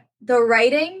 Okay. The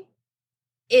writing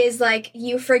is like,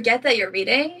 you forget that you're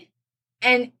reading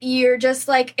and you're just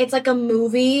like, it's like a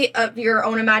movie of your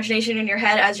own imagination in your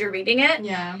head as you're reading it.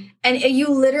 Yeah. And you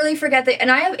literally forget that.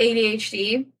 And I have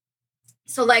ADHD.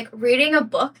 So like reading a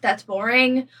book that's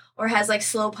boring or has like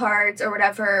slow parts or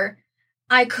whatever,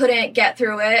 I couldn't get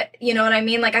through it. You know what I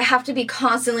mean? Like I have to be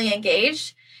constantly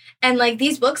engaged. And like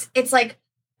these books, it's like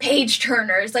page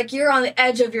turners. Like you're on the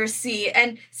edge of your seat.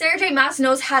 And Sarah J. Maas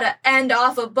knows how to end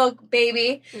off a book,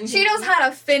 baby. Mm-hmm. She knows how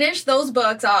to finish those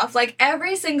books off. Like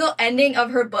every single ending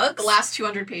of her books. The last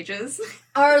 200 pages.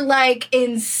 Are like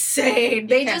insane.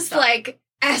 They just stop. Like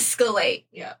escalate.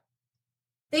 Yeah.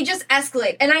 They just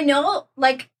escalate. And I know,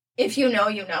 like, if you know,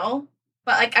 you know.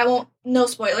 But, like, I won't, no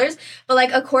spoilers. But,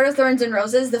 like, A Court of Thorns and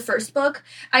Roses, the first book,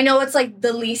 I know it's, like,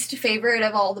 the least favorite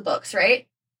of all the books, right?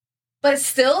 But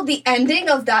still, the ending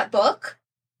of that book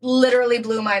literally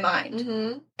blew my mind.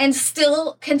 Mm-hmm. And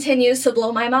still continues to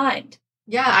blow my mind.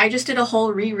 Yeah, I just did a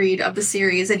whole reread of the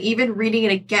series. And even reading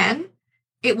it again,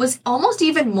 it was almost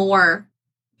even more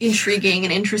intriguing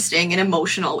and interesting and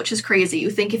emotional, which is crazy.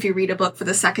 You think if you read a book for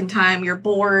the second time, you're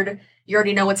bored, you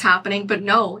already know what's happening, but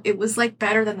no, it was like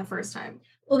better than the first time.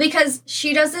 Well, because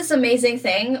she does this amazing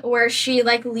thing where she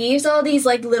like leaves all these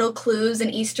like little clues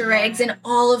and Easter eggs in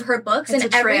all of her books, it's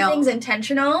and everything's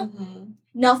intentional. Mm-hmm.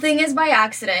 Nothing is by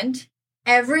accident.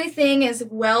 Everything is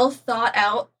well thought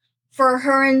out for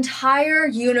her entire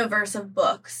universe of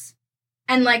books.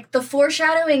 And like the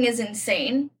foreshadowing is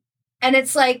insane. And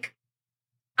it's like,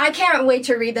 I can't wait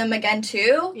to read them again,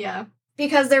 too. Yeah.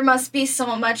 Because there must be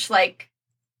so much, like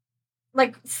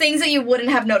things that you wouldn't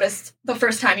have noticed the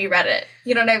first time you read it.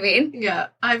 You know what I mean? Yeah.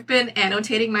 I've been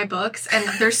annotating my books, and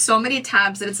there's so many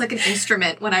tabs that it's like an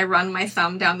instrument when I run my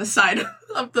thumb down the side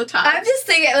of the tabs. I'm just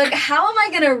thinking, like, how am I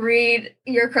going to read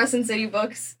your Crescent City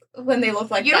books when they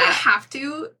look like you that? You don't have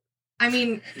to. I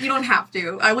mean, you don't have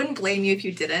to. I wouldn't blame you if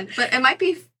you didn't, but it might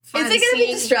be fun. Is it going to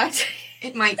be distracting?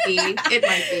 It might be. It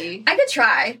might be. I could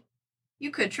try.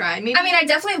 You could try. Maybe. I mean, I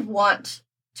definitely want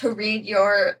to read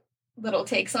your little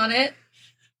takes on it.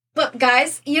 But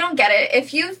guys, you don't get it.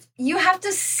 If you have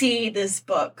to see this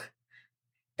book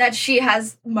that she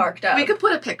has marked up. We could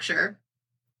put a picture.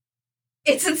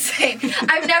 It's insane.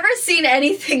 I've never seen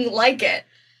anything like it.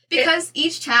 Because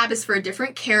each tab is for a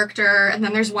different character, and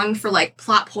then there's one for like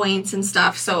plot points and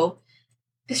stuff, so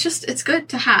it's good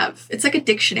to have. It's like a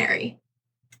dictionary.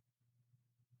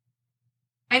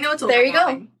 I know it's there you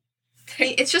go.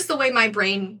 It's just the way my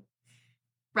brain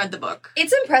read the book.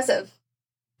 It's impressive.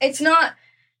 It's not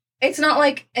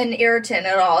like an irritant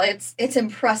at all. It's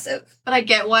impressive. But I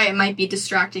get why it might be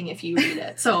distracting if you read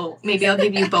it. So maybe I'll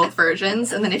give you both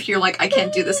versions, and then if you're like, I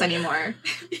can't do this anymore,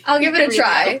 I'll give it a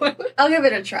try. I'll give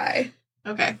it a try.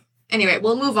 Okay. Anyway,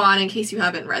 we'll move on in case you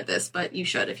haven't read this, but you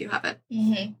should if you haven't.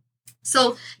 Mm-hmm.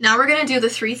 So now we're going to do the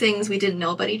 3 things we didn't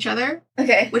know about each other.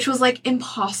 Okay. Which was, like,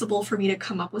 impossible for me to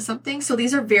come up with something. So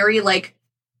these are very, like,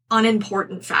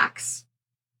 unimportant facts.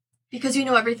 Because you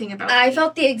know everything about I me.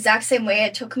 felt the exact same way.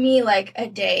 It took me, like, a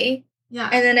day. Yeah.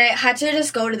 And then I had to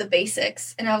just go to the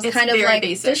basics. And I was kind of like,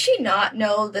 basic. Does she not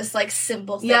know this, like,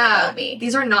 simple thing about me?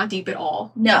 These are not deep at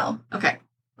all. No. Okay.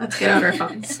 Let's get out our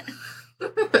phones.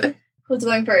 Who's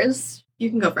going first?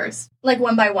 You can go first. Like,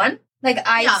 one by one? Like,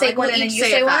 I say one and then you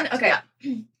say one? Okay.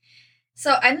 Yeah.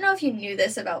 So, I don't know if you knew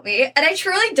this about me. And I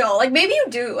truly don't. Like, maybe you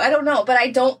do. I don't know. But I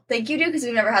don't think you do because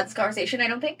we've never had this conversation, I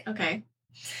don't think. Okay.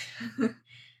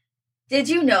 Did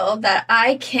you know that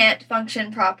I can't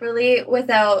function properly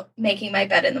without making my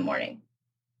bed in the morning?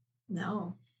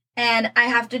 No. And I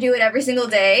have to do it every single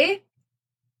day.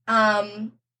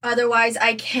 Otherwise,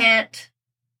 I can't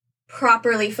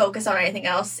properly focus on anything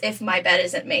else if my bed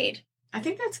isn't made. I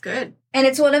think that's good. And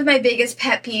it's one of my biggest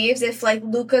pet peeves. If, like,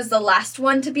 Luca's the last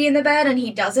one to be in the bed and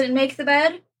he doesn't make the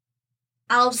bed,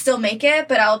 I'll still make it,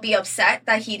 but I'll be upset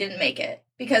that he didn't make it.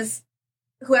 Because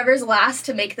whoever's last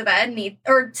to make the bed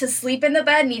to sleep in the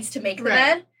bed needs to make the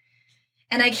bed.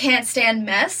 And I can't stand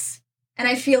mess. And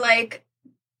I feel like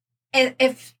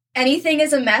if anything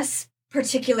is a mess,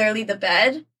 particularly the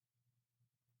bed,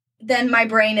 then my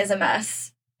brain is a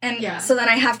mess. And so then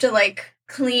I have to, like,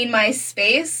 clean my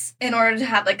space in order to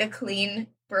have, like, a clean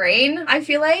brain, I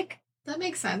feel like. That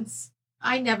makes sense.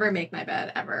 I never make my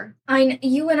bed, ever.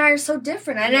 You and I are so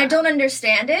different, and I don't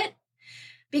understand it.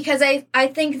 Because I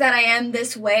think that I am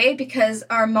this way because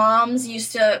our mom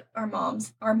used to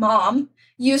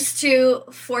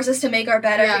force us to make our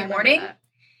bed every morning.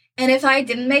 And if I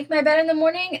didn't make my bed in the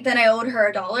morning, then I owed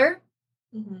her $1.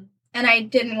 Mm-hmm. And I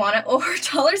didn't want to owe her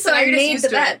 $1, so I made the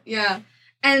bed. Yeah.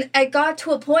 And I got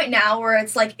to a point now where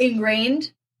it's like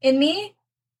ingrained in me,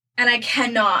 and I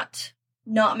cannot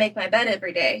not make my bed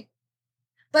every day.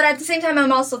 But at the same time,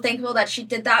 I'm also thankful that she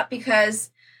did that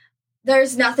because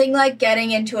there's nothing like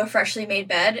getting into a freshly made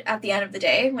bed at the end of the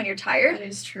day when you're tired. That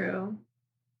is true.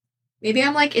 Maybe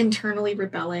I'm like internally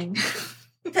rebelling.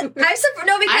 Because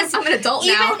I'm an adult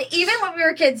now. Even when we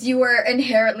were kids, you were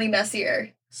inherently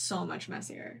messier. So much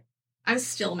messier. I'm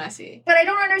still messy. But I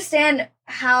don't understand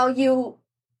how you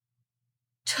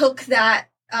took that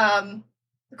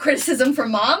criticism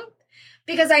from mom.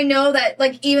 Because I know that,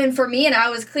 like, even for me, and I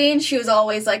was clean, she was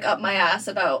always, like, up my ass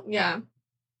about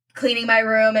cleaning my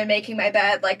room and making my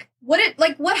bed. Like,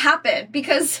 what happened?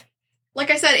 Because, like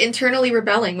I said, internally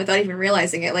rebelling without even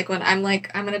realizing it. Like, when I'm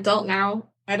like, I'm an adult now,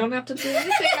 I don't have to do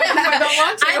anything if I don't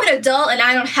want to. I'm an adult and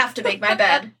I don't have to make my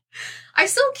bed. I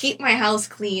still keep my house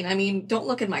clean. I mean, don't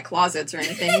look in my closets or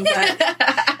anything, but,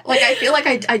 like, I feel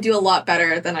like I do a lot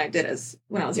better than I did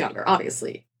when I was younger,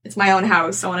 obviously. It's my own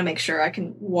house. I want to make sure I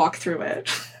can walk through it.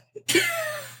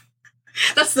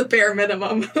 That's the bare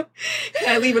minimum.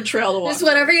 I leave a trail to walk. Just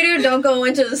whatever you do, don't go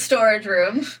into the storage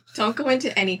room. Don't go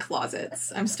into any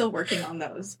closets. I'm still working on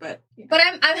those, but... Yeah. But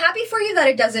I'm happy for you that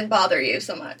it doesn't bother you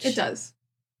so much. It does.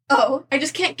 Oh. I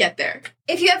just can't get there.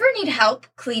 If you ever need help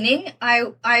cleaning,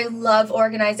 I love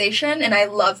organization, and I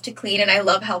love to clean, and I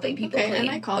love helping people clean.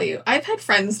 And I call you. I've had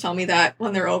friends tell me that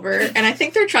when they're over, and I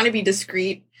think they're trying to be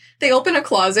discreet. They open a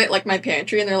closet, like my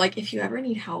pantry, and they're like, if you ever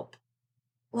need help,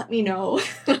 let me know.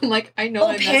 I'm like, I know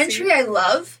I'm pantry messy. I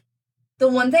love. The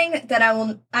one thing that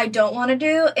I don't want to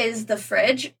do is the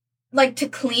fridge. Like, to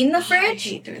clean the fridge. I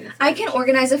hate doing the fridge. I can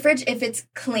organize the fridge if it's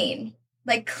clean.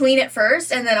 Like, clean it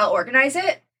first, and then I'll organize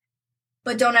it.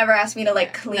 But don't ever ask me to,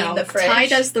 like, clean the fridge. Ty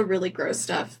does the really gross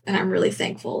stuff, and I'm really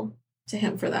thankful to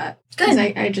him for that. Good. Because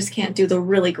I just can't do the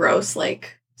really gross,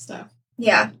 like, stuff.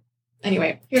 Yeah.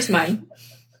 Anyway, here's mine.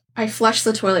 I flush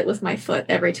the toilet with my foot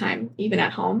every time, even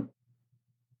at home.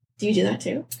 Do you do that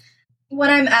too? When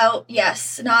I'm out,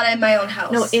 yes. Not in my own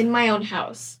house. No, in my own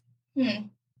house.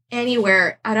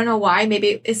 Anywhere. I don't know why.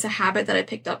 Maybe it's a habit that I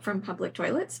picked up from public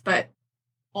toilets, but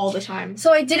all the time.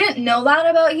 So I didn't know that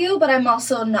about you, but I'm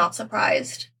also not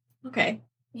surprised. Okay.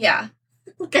 Yeah.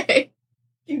 Okay.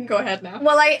 You can go ahead now.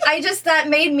 Well, that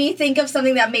made me think of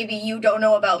something that maybe you don't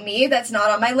know about me that's not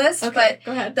on my list. Okay, but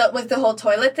go ahead. With the whole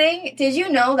toilet thing, did you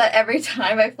know that every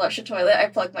time I flush a toilet, I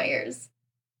plug my ears?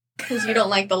 Because you don't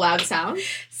like the loud sound?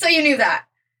 So you knew that.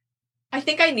 I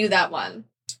think I knew that one.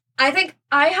 I think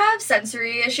I have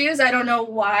sensory issues. I don't know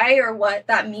why or what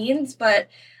that means, but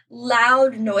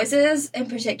loud noises in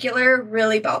particular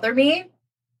really bother me.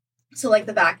 So, like,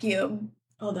 the vacuum.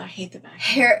 Oh, I hate the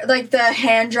vacuum. Like the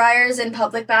hand dryers in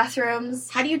public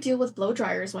bathrooms. How do you deal with blow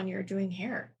dryers when you're doing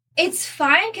hair? It's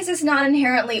fine because it's not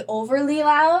inherently overly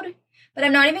loud, but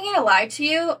I'm not even going to lie to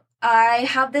you. I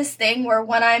have this thing where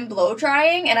when I'm blow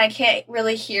drying and I can't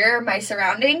really hear my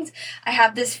surroundings, I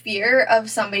have this fear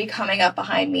of somebody coming up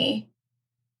behind me.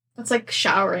 It's like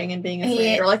showering and being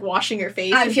afraid, or like washing your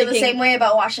face. I feel the same way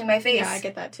about washing my face. Yeah, I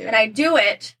get that too. And I do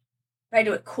it. But I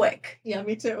do it quick. Yeah,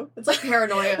 me too. It's like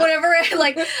paranoia. Whenever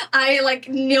I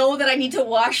know that I need to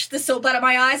wash the soap out of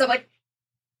my eyes, I'm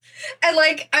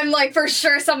like, for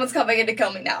sure someone's coming in to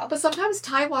kill me now. But sometimes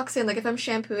Ty walks in, like if I'm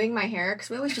shampooing my hair, because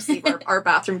we always just leave our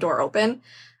bathroom door open,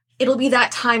 it'll be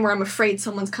that time where I'm afraid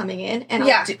someone's coming in, and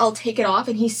I'll take it off,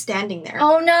 and he's standing there.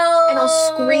 Oh, no. And I'll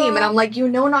scream, and I'm like, you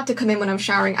know not to come in when I'm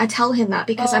showering. I tell him that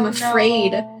because I'm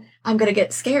afraid I'm going to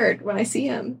get scared when I see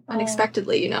him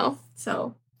unexpectedly, you know?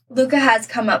 So... Luca has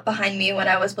come up behind me when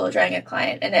I was blow drying a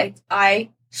client, and I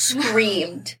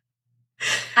screamed.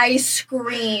 I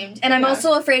screamed. And I'm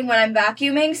also afraid when I'm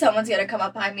vacuuming, someone's going to come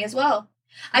up behind me as well.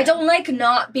 Yeah. I don't like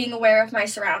not being aware of my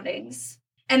surroundings.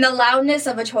 And the loudness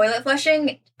of a toilet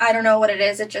flushing, I don't know what it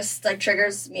is. It just, like,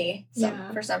 triggers me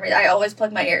for some reason. I always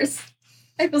plug my ears.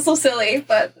 I feel so silly,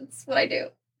 but it's what I do.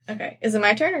 Okay. Is it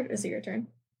my turn, or is it your turn?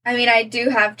 I mean, I do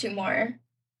have 2 more.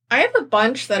 I have a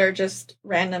bunch that are just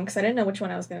random because I didn't know which one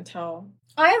I was going to tell.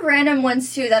 I have random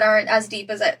ones too that aren't as deep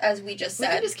as we just said.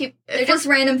 We can just keep. They're just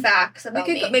random facts about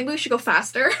me. Maybe we should go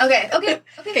faster. Okay.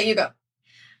 Okay, you go.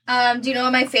 Do you know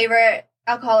what my favorite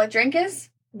alcoholic drink is?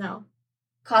 No.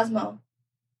 Cosmo.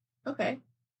 Okay.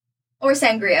 Or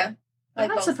sangria. I'm Like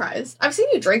not both. surprised. I've seen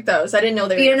you drink those. I didn't know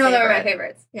they were You didn't know your they were my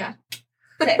favorite. favorites. Yeah.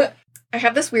 Okay. I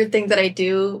have this weird thing that I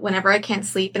do whenever I can't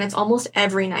sleep, and it's almost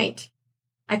every night.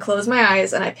 I close my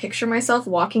eyes and I picture myself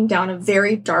walking down a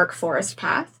very dark forest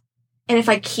path. And if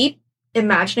I keep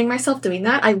imagining myself doing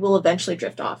that, I will eventually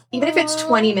drift off. Even if it's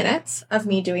 20 minutes of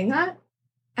me doing that.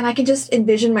 And I can just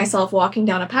envision myself walking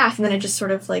down a path, and then it just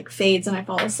sort of like fades and I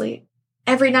fall asleep.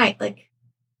 Every night. Like,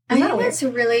 I isn't that think weird? that's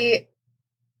really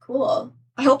cool.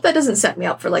 I hope that doesn't set me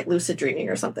up for like lucid dreaming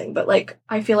or something, but like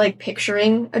I feel like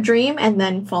picturing a dream and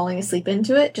then falling asleep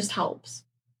into it just helps.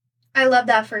 I love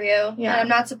that for you. Yeah. And I'm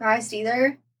not surprised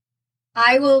either.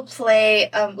 I will play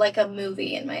like a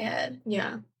movie in my head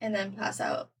Yeah. and then pass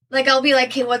out. Like I'll be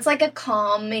like, hey, what's like a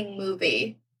calming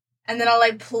movie? And then I'll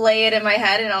like play it in my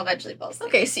head and I'll eventually fall asleep.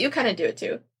 Okay, so you kind of do it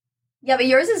too. Yeah, but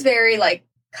yours is very like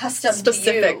custom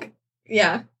Specific. to you.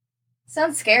 Yeah.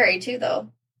 Sounds scary too though.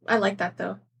 I like that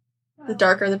though. The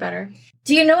darker the better.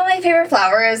 Do you know what my favorite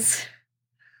flower is?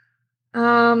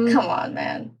 Come Come on,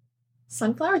 man.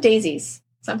 Sunflower? Daisies.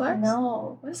 Sunflowers?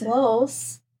 No. What is it?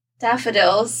 Close.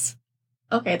 Daffodils.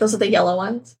 Okay, those are the yellow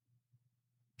ones.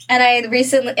 And in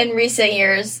recent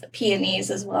years, peonies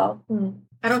as well.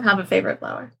 I don't have a favorite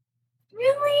flower.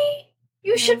 Really?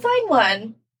 You should find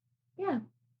one. Yeah.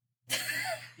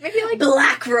 Maybe like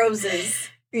Black roses.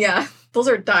 Yeah. Those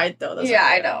are dyed though. Those Yeah,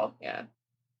 are- I know. Yeah.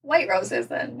 White roses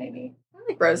then, maybe. I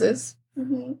like roses.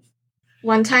 Mm-hmm.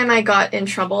 One time I got in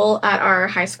trouble at our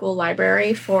high school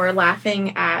library for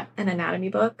laughing at an anatomy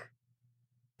book.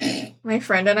 My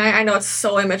friend and I know it's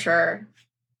so immature.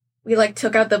 We like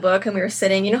took out the book and we were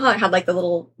sitting, you know how it had like the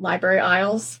little library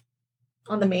aisles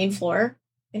on the main floor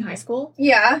in high school?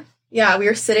 Yeah. Yeah, we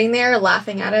were sitting there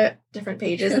laughing at it, different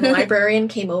pages, and the librarian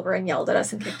came over and yelled at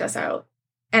us and kicked us out.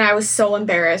 And I was so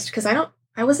embarrassed because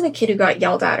I wasn't a kid who got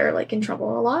yelled at or like in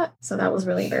trouble a lot. So that was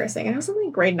really embarrassing. And I was only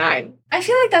in grade 9. I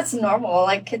feel like that's normal.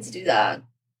 Like, kids do that.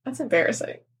 That's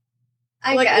embarrassing.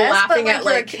 I Like, guess, laughing but at,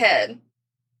 you're like, a kid.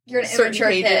 You're an Certain immature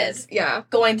pages. kid Yeah.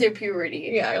 going through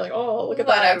puberty. Yeah, you're like, oh, look at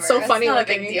Whatever. that. It's so It's funny not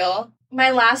looking. a big deal.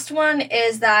 My last one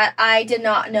is that I did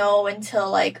not know until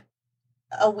like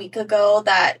a week ago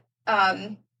that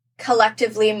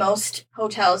collectively most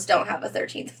hotels don't have a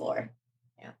 13th floor.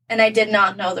 Yeah. And I did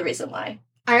not know the reason why.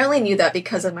 I only knew that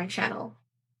because of my channel.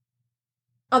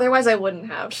 Otherwise, I wouldn't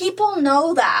have. People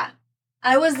know that.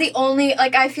 I was the only,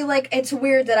 like, I feel like it's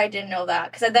weird that I didn't know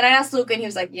that. Because then I asked Luke and he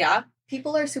was like, yeah.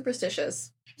 People are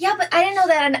superstitious. Yeah, but I didn't know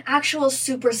that an actual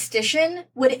superstition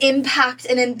would impact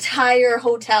an entire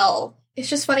hotel. It's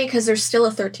just funny because there's still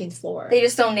a 13th floor. They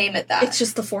just don't name it that. It's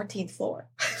just the 14th floor.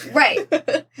 Right.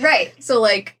 Right. So,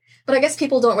 like, but I guess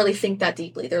people don't really think that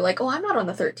deeply. They're like, oh, I'm not on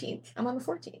the 13th. I'm on the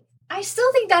 14th. I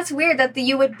still think that's weird that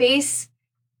you would base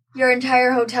your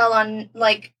entire hotel on,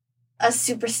 like, a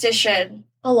superstition.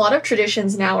 A lot of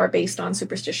traditions now are based on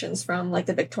superstitions from, like,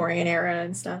 the Victorian era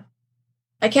and stuff.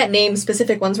 I can't name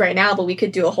specific ones right now, but we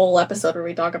could do a whole episode where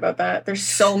we talk about that. There's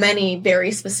so many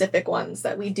very specific ones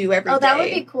that we do every day. Oh, that would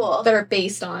be cool. That are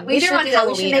based on. We should on do that.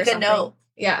 We Halloween should or make a something. note.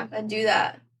 Yeah. And do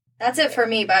that. That's it for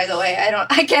me, by the way.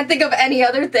 I can't think of any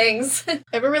other things. I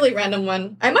have a really random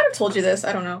one. I might have told you this.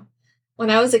 I don't know.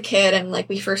 When I was a kid and, like,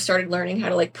 we first started learning how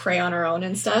to, like, pray on our own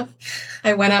and stuff,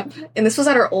 I went up, and this was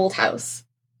at our old house.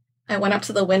 I went up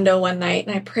to the window one night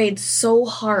and I prayed so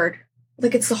hard.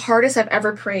 Like, it's the hardest I've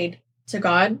ever prayed to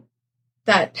God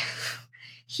that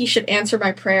he should answer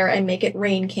my prayer and make it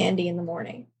rain candy in the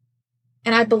morning.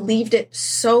 And I believed it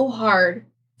so hard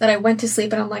that I went to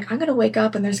sleep and I'm like, I'm going to wake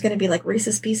up and there's going to be, like,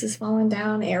 Reese's Pieces falling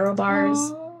down, Aero bars.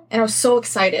 Aww. And I was so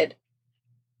excited.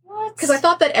 What? Because I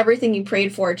thought that everything you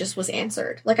prayed for just was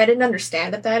answered. Like, I didn't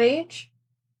understand at that age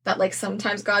that, like,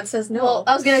 sometimes God says no. Well,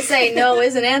 I was going to say no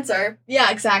is an answer. Yeah,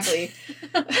 exactly.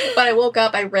 But I woke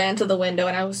up, I ran to the window,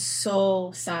 and I was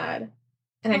so sad.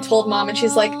 And I told Mom, and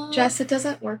she's like, Aww. Jess, it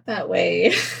doesn't work that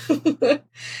way. And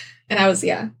I was,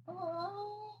 yeah. Aww.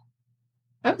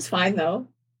 I was fine, though.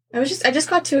 I just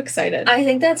got too excited. I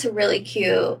think that's really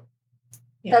cute.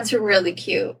 Yeah. That's really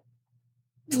cute.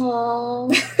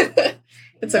 Aww.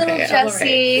 It's okay. Little I'm all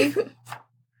Jessii. right.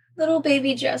 Little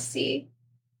baby Jessii.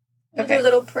 With Okay. her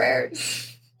little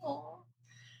prayers. Aww.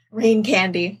 Rain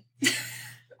candy.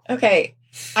 Okay.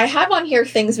 I have on here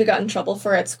things we got in trouble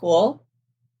for at school.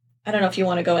 I don't know if you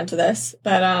want to go into this,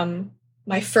 but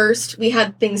we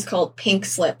had things called pink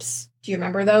slips. Do you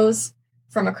remember those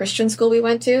from a Christian school we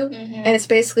went to? Mm-hmm. And it's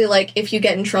basically like if you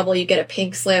get in trouble, you get a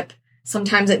pink slip.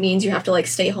 Sometimes it means you have to, like,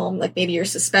 stay home, like maybe you're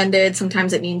suspended.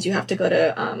 Sometimes it means you have to go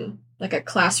to like a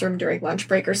classroom during lunch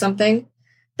break or something.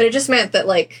 But it just meant that,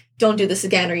 like, don't do this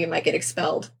again or you might get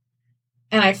expelled.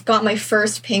 And I've got my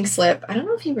first pink slip. I don't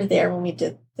know if you were there when we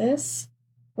did this.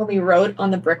 when we wrote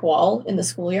on the brick wall in the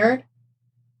schoolyard?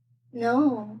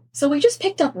 No. So we just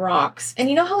picked up rocks. And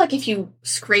you know how, like, if you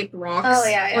scrape rocks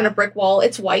on a brick wall,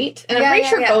 it's white? And I'm pretty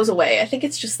sure it goes away. I think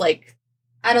it's just, like...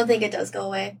 I don't think it does go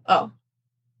away. Oh.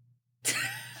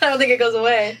 I don't think it goes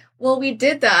away. Well, we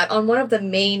did that on one of the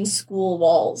main school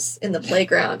walls in the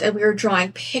playground, and we were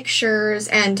drawing pictures,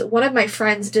 and one of my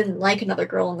friends didn't like another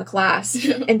girl in the class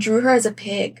and drew her as a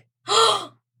pig.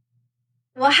 Well,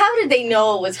 how did they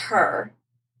know it was her?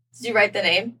 Did you write the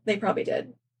name? They probably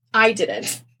did. I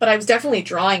didn't, but I was definitely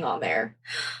drawing on there.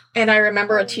 And I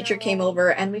remember a teacher came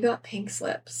over, and we got pink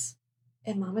slips.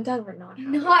 And Mom and Dad were not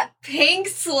happy. Not pink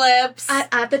slips.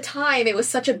 At the time, it was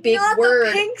such a big word.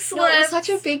 The pink slips. No, it was such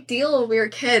a big deal when we were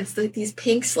kids, these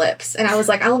pink slips. And I was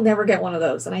like, I'll never get one of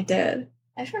those. And I did.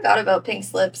 I forgot about pink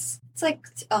slips. It's like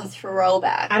a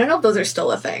throwback. I don't know if those are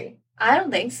still a thing. I don't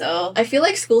think so. I feel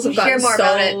like schools have gotten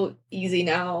so easy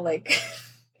now. Like,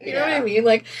 you know what I mean?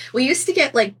 Like, we used to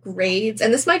get, like, grades.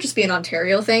 And this might just be an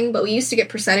Ontario thing, but we used to get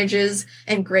percentages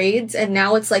and grades. And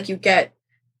now it's like you get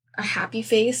a happy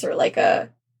face or like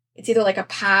it's either like a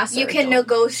pass or you can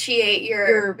negotiate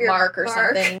your mark or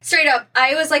something. Straight up,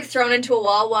 I was like thrown into a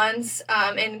wall once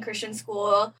in Christian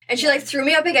school, and she like threw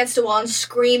me up against a wall and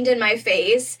screamed in my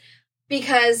face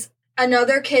because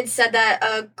another kid said that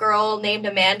a girl named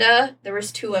Amanda, there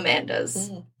was 2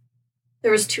 Amandas.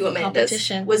 There was 2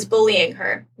 Amandas was bullying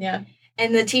her. Yeah.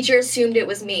 And the teacher assumed it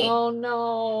was me. Oh,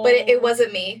 no. But it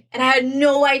wasn't me. And I had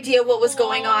no idea what was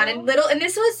going on. And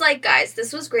this was like, guys,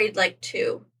 this was grade like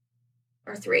 2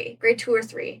 or 3. Grade 2 or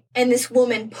 3. And this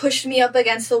woman pushed me up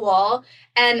against the wall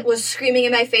and was screaming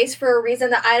in my face for a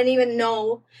reason that I didn't even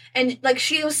know. And like,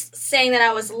 she was saying that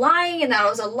I was lying and that I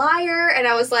was a liar. And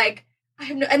I was like,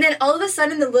 and then all of a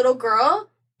sudden the little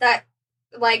girl that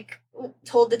like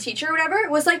told the teacher or whatever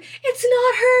was like, it's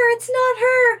not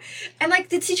her, and like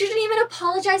the teacher didn't even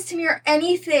apologize to me or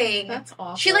anything. That's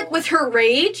awful. She like, with her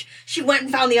rage, she went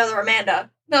and found the other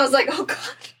Amanda, and I was like, oh god.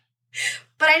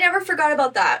 But I never forgot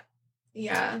about that.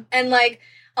 Yeah. And like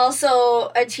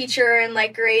also a teacher in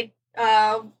like grade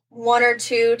 1 or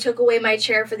 2 took away my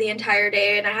chair for the entire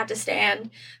day, and I had to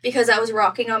stand because I was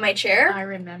rocking on my chair. I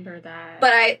remember that.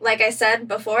 But I, like I said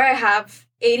before, I have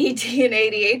ADD and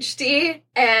ADHD,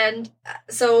 and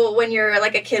so when you're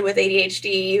like a kid with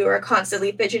ADHD, you are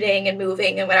constantly fidgeting and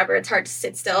moving and whatever, it's hard to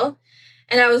sit still.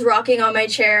 And I was rocking on my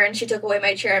chair, and she took away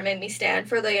my chair and made me stand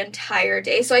for the entire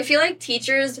day. So I feel like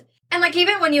teachers, and like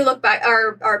even when you look back,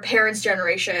 our parents'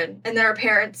 generation, and then our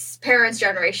parents'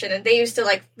 generation, and they used to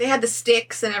like, they had the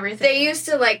sticks and everything. They used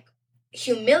to like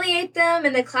humiliate them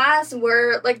in the class and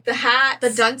wear like the hat, the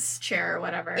dunce chair or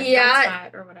whatever, dunce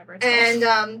hat or whatever it's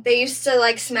and they used to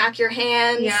like smack your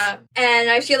hands. Yeah. And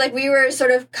I feel like we were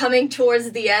sort of coming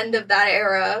towards the end of that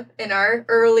era in our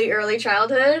early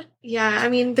childhood. Yeah, I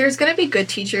mean, there's going to be good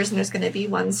teachers and there's going to be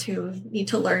ones who need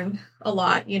to learn a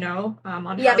lot, you know, on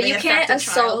how but they you affect can't a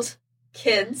assault child.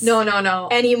 Kids no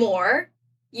anymore.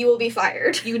 You will be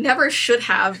fired. You never should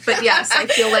have, but yes, I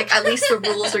feel like at least the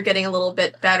rules are getting a little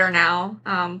bit better now.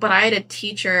 But I had a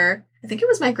teacher, I think it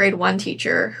was my grade 1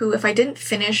 teacher, who if I didn't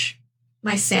finish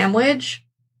my sandwich,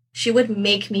 she would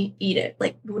make me eat it.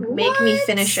 Like, would make me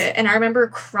finish it. And I remember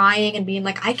crying and being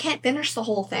like, I can't finish the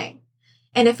whole thing.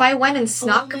 And if I went and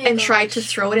snuck and tried to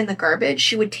throw it in the garbage,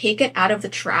 she would take it out of the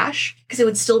trash because it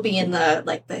would still be in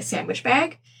the sandwich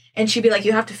bag. And she'd be like,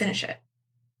 you have to finish it.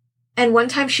 And one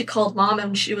time she called Mom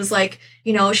and she was like,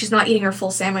 you know, she's not eating her full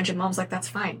sandwich. And Mom's like, that's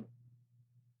fine.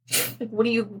 Like, what are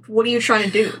you trying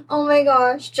to do? Oh my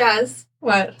gosh, Jess.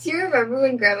 What? Do you remember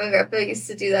when Grandma and Grandpa used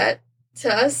to do that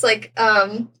to us? Like,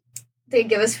 they'd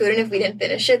give us food and if we didn't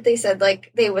finish it, they said,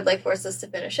 like, they would, like, force us to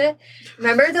finish it.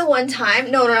 Remember the one time?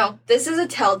 No. This is a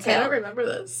telltale. I don't remember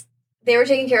this. They were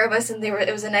taking care of us and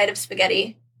it was a night of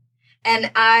spaghetti.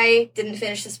 And I didn't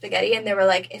finish the spaghetti and they were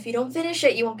like, if you don't finish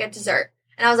it, you won't get dessert.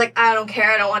 And I was like, I don't care.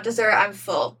 I don't want dessert. I'm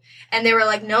full. And they were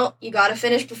like, no, you got to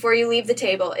finish before you leave the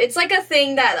table. It's like a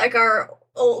thing that like our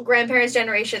old grandparents'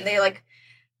 generation, they like,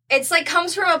 it's like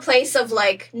comes from a place of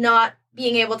like not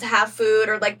being able to have food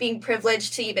or like being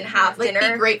privileged to even have dinner.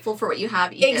 Be grateful for what you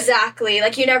have. Exactly.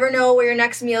 Like you never know where your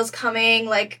next meal's coming.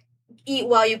 Like eat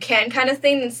while you can kind of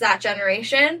thing. It's that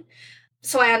generation.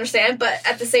 So I understand. But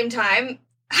at the same time,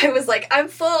 I was like, I'm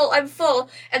full.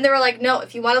 And they were like, no,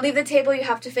 if you want to leave the table, you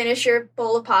have to finish your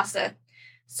bowl of pasta.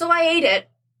 So I ate it.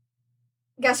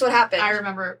 Guess what happened? I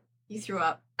remember you threw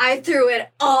up. I threw it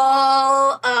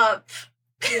all up.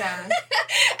 Yeah.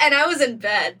 And I was in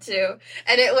bed, too.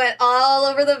 And it went all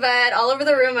over the bed, all over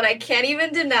the room, and I can't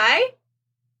even deny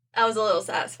I was a little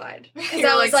satisfied. Because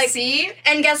I was like, see?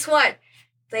 And guess what?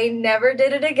 They never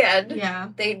did it again. Yeah.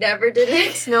 They never did it.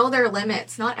 Kids know their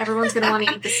limits. Not everyone's going to want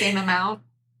to eat the same amount.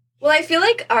 Well, I feel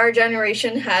like our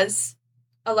generation has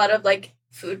a lot of, like,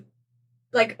 food,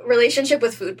 like, relationship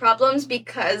with food problems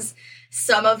because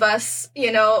some of us,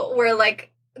 you know, were,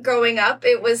 like, growing up,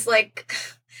 it was, like,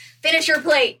 finish your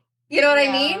plate. You know what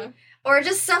I mean? Or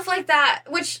just stuff like that,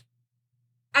 which,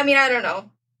 I mean, I don't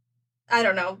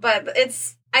know, but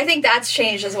I think that's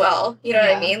changed as well. You know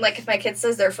what I mean? Like, if my kid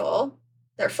says they're full,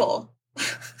 they're full.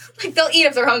 Like, they'll eat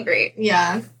if they're hungry.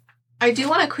 Yeah. I do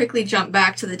want to quickly jump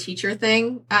back to the teacher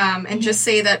thing, and just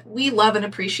say that we love and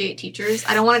appreciate teachers.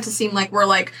 I don't want it to seem like we're,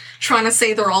 like, trying to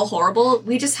say they're all horrible.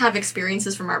 We just have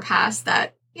experiences from our past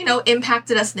that, you know,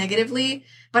 impacted us negatively.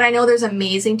 But I know there's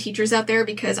amazing teachers out there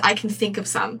because I can think of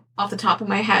some off the top of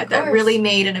my head that really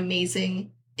made an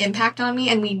amazing impact on me,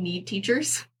 and we need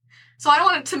teachers. So I don't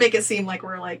want it to make it seem like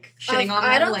we're, like, shitting on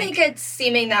them. I don't think it's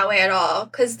seeming that way at all,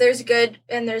 because there's good,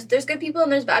 and there's good people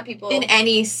and there's bad people. In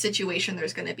any situation,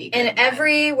 there's going to be good in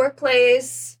every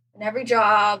workplace, in every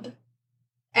job,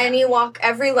 every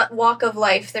walk of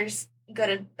life, there's good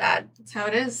and bad. That's how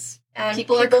it is. And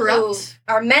people are corrupt.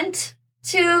 Who are meant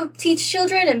to teach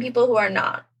children and people who are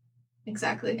not.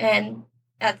 Exactly. And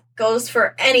that goes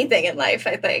for anything in life,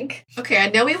 I think. Okay,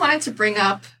 I know we wanted to bring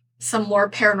up some more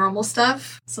paranormal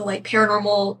stuff. So, like,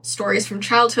 paranormal stories from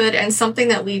childhood and something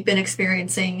that we've been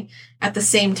experiencing at the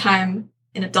same time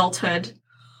in adulthood.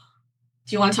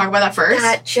 Do you want to talk about that first?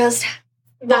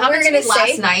 That happened to me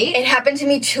last night. It happened to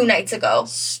me 2 nights ago.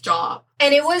 Stop.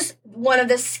 And it was one of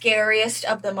the scariest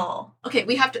of them all. Okay,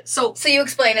 we have to... So you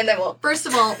explain and then we'll... First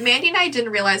of all, Mandii and I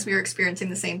didn't realize we were experiencing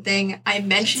the same thing. I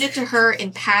mentioned it to her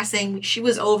in passing. She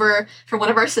was over for one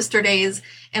of our sister days,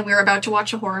 and we were about to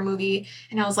watch a horror movie.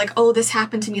 And I was like, oh, this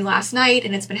happened to me last night,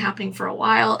 and it's been happening for a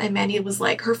while. And Mandii was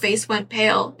like, her face went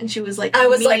pale. And she was like,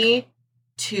 me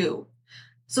too.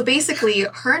 So basically,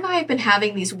 her and I have been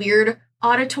having these weird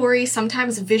auditory,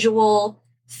 sometimes visual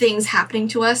things happening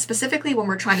to us, specifically when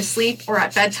we're trying to sleep or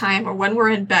at bedtime or when we're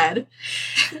in bed.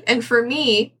 And for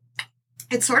me,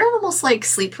 it's sort of almost like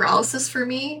sleep paralysis for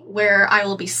me, where I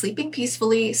will be sleeping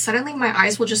peacefully. Suddenly my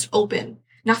eyes will just open.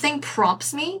 Nothing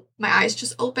prompts me. My eyes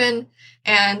just open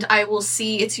and I will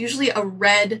see, it's usually a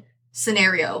red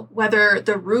scenario, whether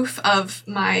the roof of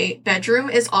my bedroom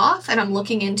is off and I'm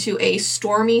looking into a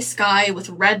stormy sky with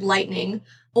red lightning,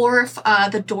 or if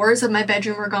the doors of my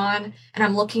bedroom are gone and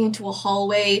I'm looking into a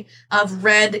hallway of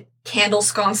red candle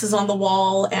sconces on the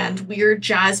wall and weird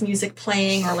jazz music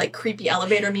playing, or like creepy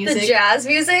elevator music. The jazz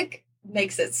music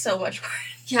makes it so much worse.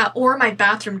 Yeah, or my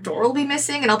bathroom door will be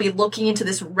missing and I'll be looking into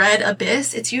this red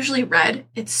abyss. It's usually red.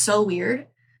 It's so weird.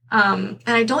 And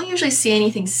I don't usually see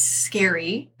anything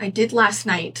scary. I did last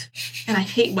night, and I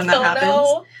hate when that happens.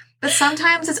 No. But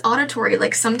sometimes it's auditory.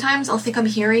 Like, sometimes I'll think I'm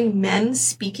hearing men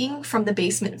speaking from the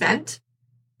basement vent,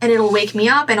 and it'll wake me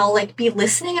up, and I'll, like, be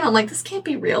listening, and I'm like, this can't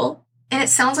be real. And it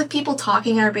sounds like people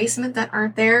talking in our basement that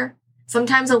aren't there.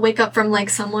 Sometimes I'll wake up from, like,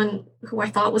 someone who I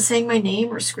thought was saying my name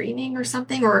or screaming or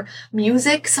something, or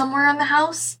music somewhere in the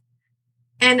house.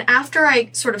 And after I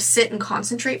sort of sit and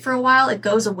concentrate for a while, it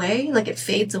goes away, like, it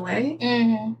fades away.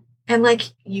 Mm-hmm. And, like,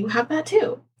 you have that,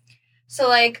 too. So,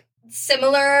 like,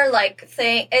 similar, like,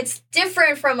 thing. It's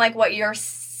different from, like, what you're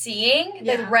seeing.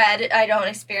 Yeah. The red, I don't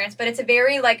experience. But it's a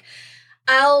very, like,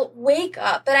 I'll wake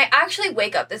up. And I actually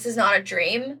wake up. This is not a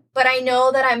dream. But I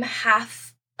know that I'm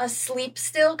half asleep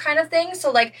still kind of thing. So,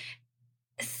 like,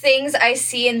 things I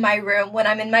see in my room when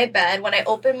I'm in my bed, when I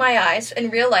open my eyes,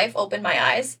 in real life, open my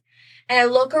eyes, and I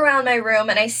look around my room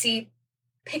and I see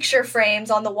picture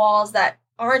frames on the walls that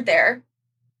aren't there,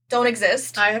 don't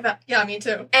exist. Yeah, me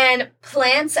too. And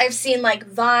plants, I've seen, like,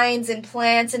 vines and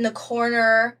plants in the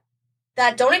corner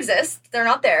that don't exist. They're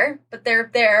not there, but they're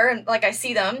there, and, like, I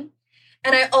see them.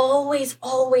 And I always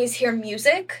hear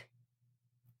music.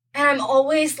 And I'm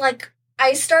always, like,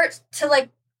 I start to, like,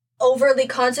 overly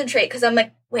concentrate because I'm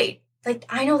like, wait, like,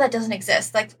 I know that doesn't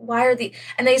exist. Like, why are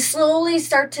and they slowly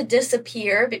start to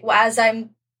disappear as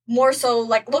I'm more so,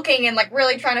 like, looking and, like,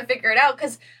 really trying to figure it out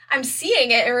because I'm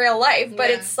seeing it in real life, but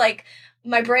it's, like,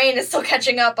 my brain is still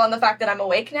catching up on the fact that I'm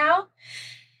awake now.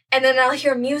 And then I'll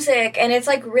hear music, and it's,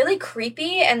 like, really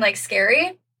creepy and, like,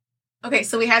 scary. Okay,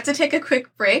 so we had to take a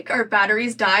quick break. Our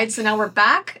batteries died, so now we're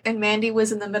back, and Mandii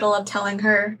was in the middle of telling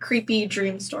her creepy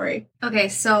dream story. Okay,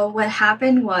 so what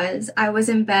happened was I was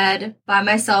in bed by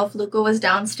myself. Luca was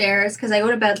downstairs, because I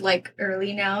go to bed, like,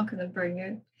 early now, because I'm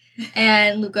pregnant.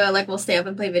 And Luca, like, will stay up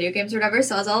and play video games or whatever,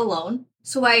 so I was all alone.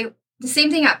 So the same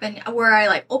thing happened, where I,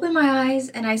 like, open my eyes,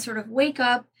 and I sort of wake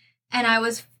up, and I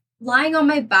was, lying on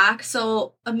my back,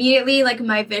 so immediately, like,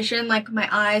 my vision, like, my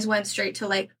eyes went straight to,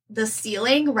 like, the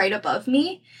ceiling right above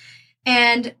me.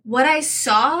 And what I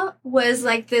saw was,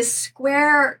 like, this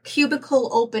square cubicle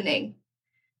opening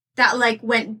that, like,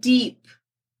 went deep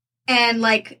and,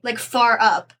 like, far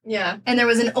up. Yeah. And there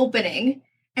was an opening.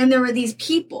 And there were these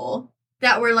people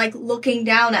that were, like, looking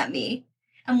down at me.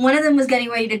 And one of them was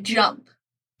getting ready to jump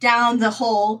down the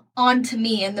hole onto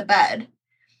me in the bed.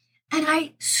 And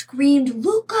I screamed,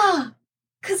 Luca!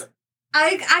 Because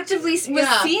I actively was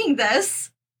seeing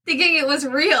this, thinking it was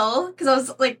real, because I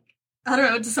was, like, I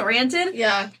don't know, disoriented.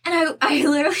 Yeah. And I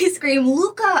literally screamed,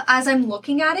 Luca, as I'm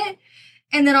looking at it.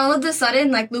 And then all of a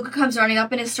sudden, like, Luca comes running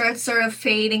up and it starts sort of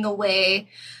fading away.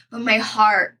 But my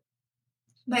heart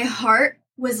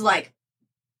was, like,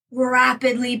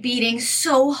 rapidly beating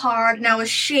so hard, and I was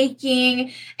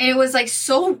shaking, and it was, like,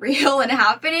 so real and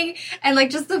happening. And, like,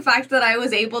 just the fact that I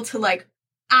was able to, like,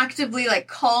 actively, like,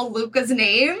 call Luca's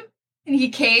name, and he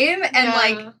came, and,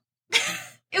 like,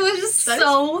 it was just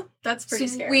that's pretty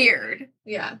scary. Weird.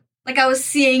 Yeah. Like, I was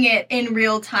seeing it in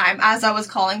real time as I was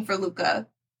calling for Luca,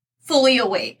 fully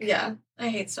awake. Yeah. I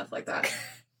hate stuff like that.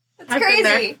 It's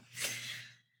crazy.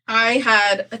 I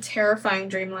had a terrifying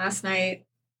dream last night.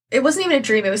 It wasn't even a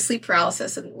dream, it was sleep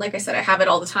paralysis. And like I said, I have it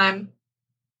all the time.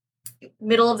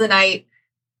 Middle of the night,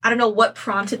 I don't know what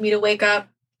prompted me to wake up.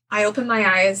 I open my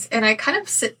eyes and I kind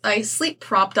of I sleep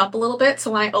propped up a little bit.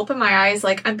 So when I open my eyes,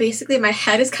 like my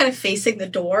head is kind of facing the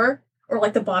door or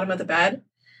like the bottom of the bed.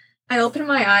 I open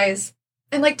my eyes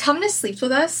and like Tumnus sleeps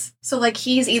with us. So like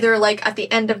he's either like at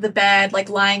the end of the bed, like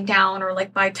lying down or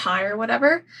like by tie or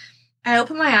whatever. I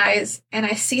open my eyes and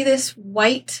I see this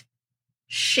white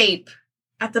shape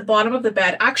at the bottom of the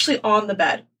bed, actually on the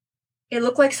bed. It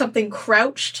looked like something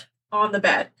crouched on the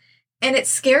bed. And it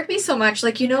scared me so much.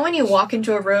 Like, you know when you walk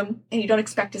into a room and you don't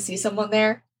expect to see someone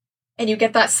there? And you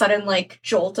get that sudden, like,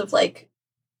 jolt of, like...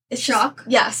 It's shock?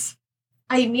 Yes.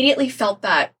 I immediately felt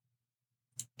that.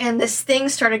 And this thing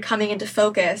started coming into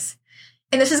focus.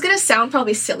 And this is going to sound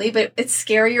probably silly, but it's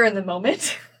scarier in the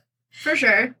moment. For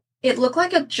sure. It looked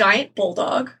like a giant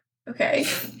bulldog. Okay.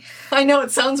 I know,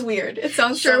 it sounds weird. It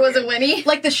sounds sure so was weird. It Winnie?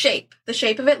 Like the shape. The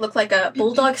shape of it looked like a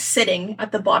bulldog sitting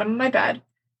at the bottom of my bed.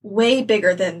 Way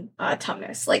bigger than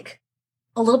Tumnus. Like,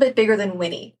 a little bit bigger than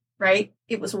Winnie, right?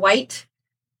 It was white.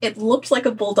 It looked like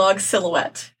a bulldog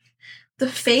silhouette. The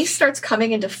face starts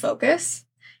coming into focus.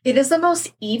 It is the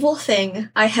most evil thing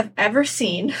I have ever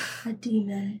seen. A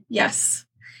demon. Yes.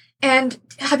 And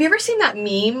have you ever seen that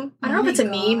meme? I don't know if it's a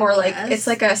meme or like it's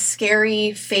like a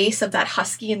scary face of that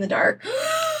husky in the dark.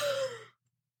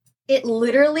 It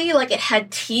literally, like, it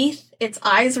had teeth. Its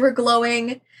eyes were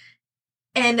glowing.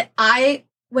 And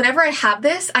whenever I have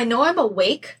this, I know I'm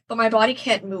awake, but my body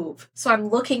can't move. So I'm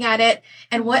looking at it.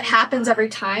 And what happens every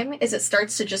time is it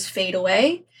starts to just fade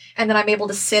away. And then I'm able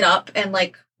to sit up and,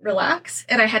 like, relax.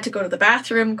 And I had to go to the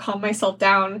bathroom, calm myself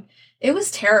down. It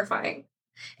was terrifying.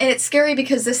 And it's scary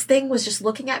because this thing was just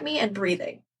looking at me and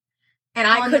breathing. And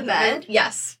I couldn't move.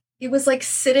 Yes. It was like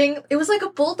sitting, it was like a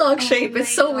bulldog shape.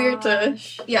 It's so weird to,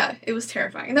 yeah, it was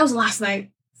terrifying. And that was last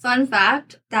night. Fun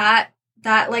fact, that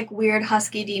like weird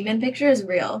husky demon picture is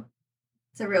real.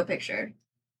 It's a real picture.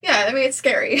 Yeah, I mean, it's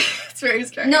scary. It's very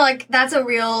scary. No, like, that's a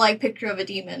real, like, picture of a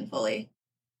demon, fully.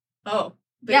 Oh.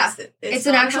 Yeah, it's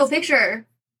an actual picture.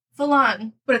 Full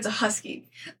on. But it's a husky.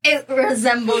 It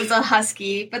resembles a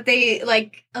husky, but they,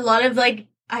 like, a lot of, like,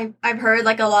 I've heard,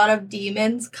 like, a lot of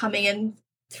demons coming in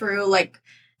through, like,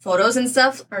 photos and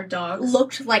stuff are dogs.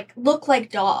 Look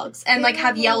like dogs and, like,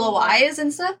 have yellow eyes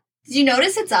and stuff. Did you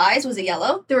notice its eyes? Was it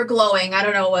yellow? They were glowing. I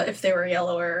don't know if they were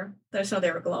yellow or... I just know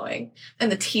they were glowing. And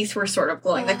the teeth were sort of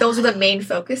glowing. Like, those are the main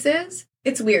focuses.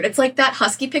 It's weird. It's like that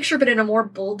husky picture, but in a more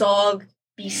bulldog,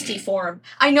 beastie form.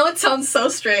 I know it sounds so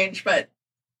strange, but...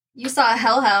 You saw a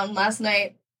hellhound last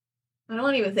night. I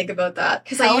don't even think about that.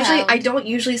 Because I don't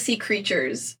usually see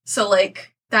creatures. So,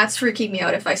 like, that's freaking me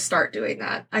out if I start doing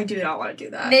that. I do not want to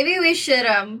do that. Maybe we should,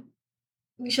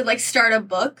 like, start a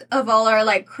book of all our,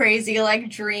 like, crazy, like,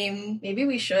 dream... Maybe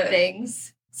we should.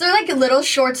 ...things. So they're, like, little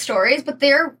short stories, but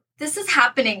this is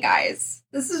happening, guys.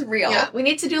 This is real. Yeah, we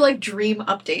need to do, like, dream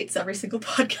updates every single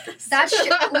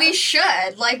podcast. We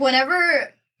should. Like,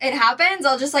 whenever it happens,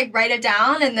 I'll just, like, write it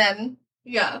down and then...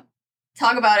 Yeah.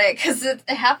 Talk about it, because it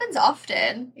happens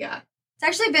often. Yeah. It's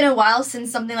actually been a while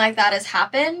since something like that has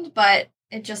happened, but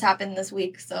it just happened this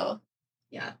week, so...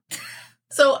 Yeah.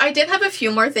 So I did have a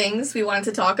few more things we wanted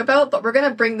to talk about, but we're going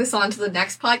to bring this on to the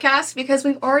next podcast because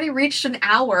we've already reached an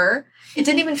hour. It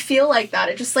didn't even feel like that.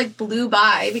 It just, like, blew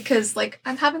by because, like,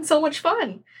 I'm having so much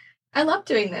fun. I love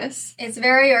doing this. It's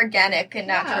very organic and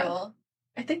natural.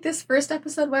 Yeah. I think this first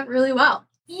episode went really well.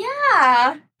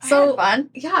 Yeah. So, fun.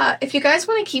 Yeah, if you guys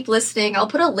want to keep listening, I'll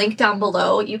put a link down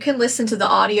below. You can listen to the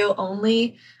audio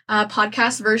only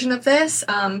podcast version of this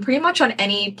pretty much on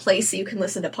any place that you can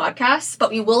listen to podcasts,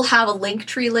 but we will have a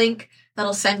Linktree link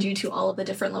that'll send you to all of the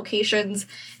different locations.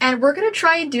 And we're going to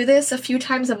try and do this a few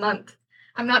times a month.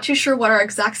 I'm not too sure what our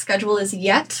exact schedule is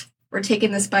yet. We're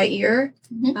taking this by ear,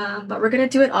 but we're going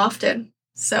to do it often.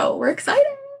 So we're excited.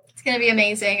 It's going to be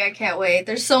amazing. I can't wait.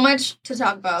 There's so much to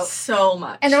talk about. So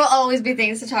much. And there will always be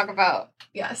things to talk about.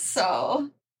 Yes. So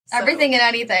everything and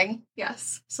anything.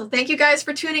 Yes. So thank you guys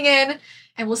for tuning in,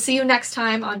 and we'll see you next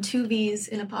time on 2 V's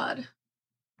in a Pod.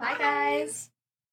 Bye, guys.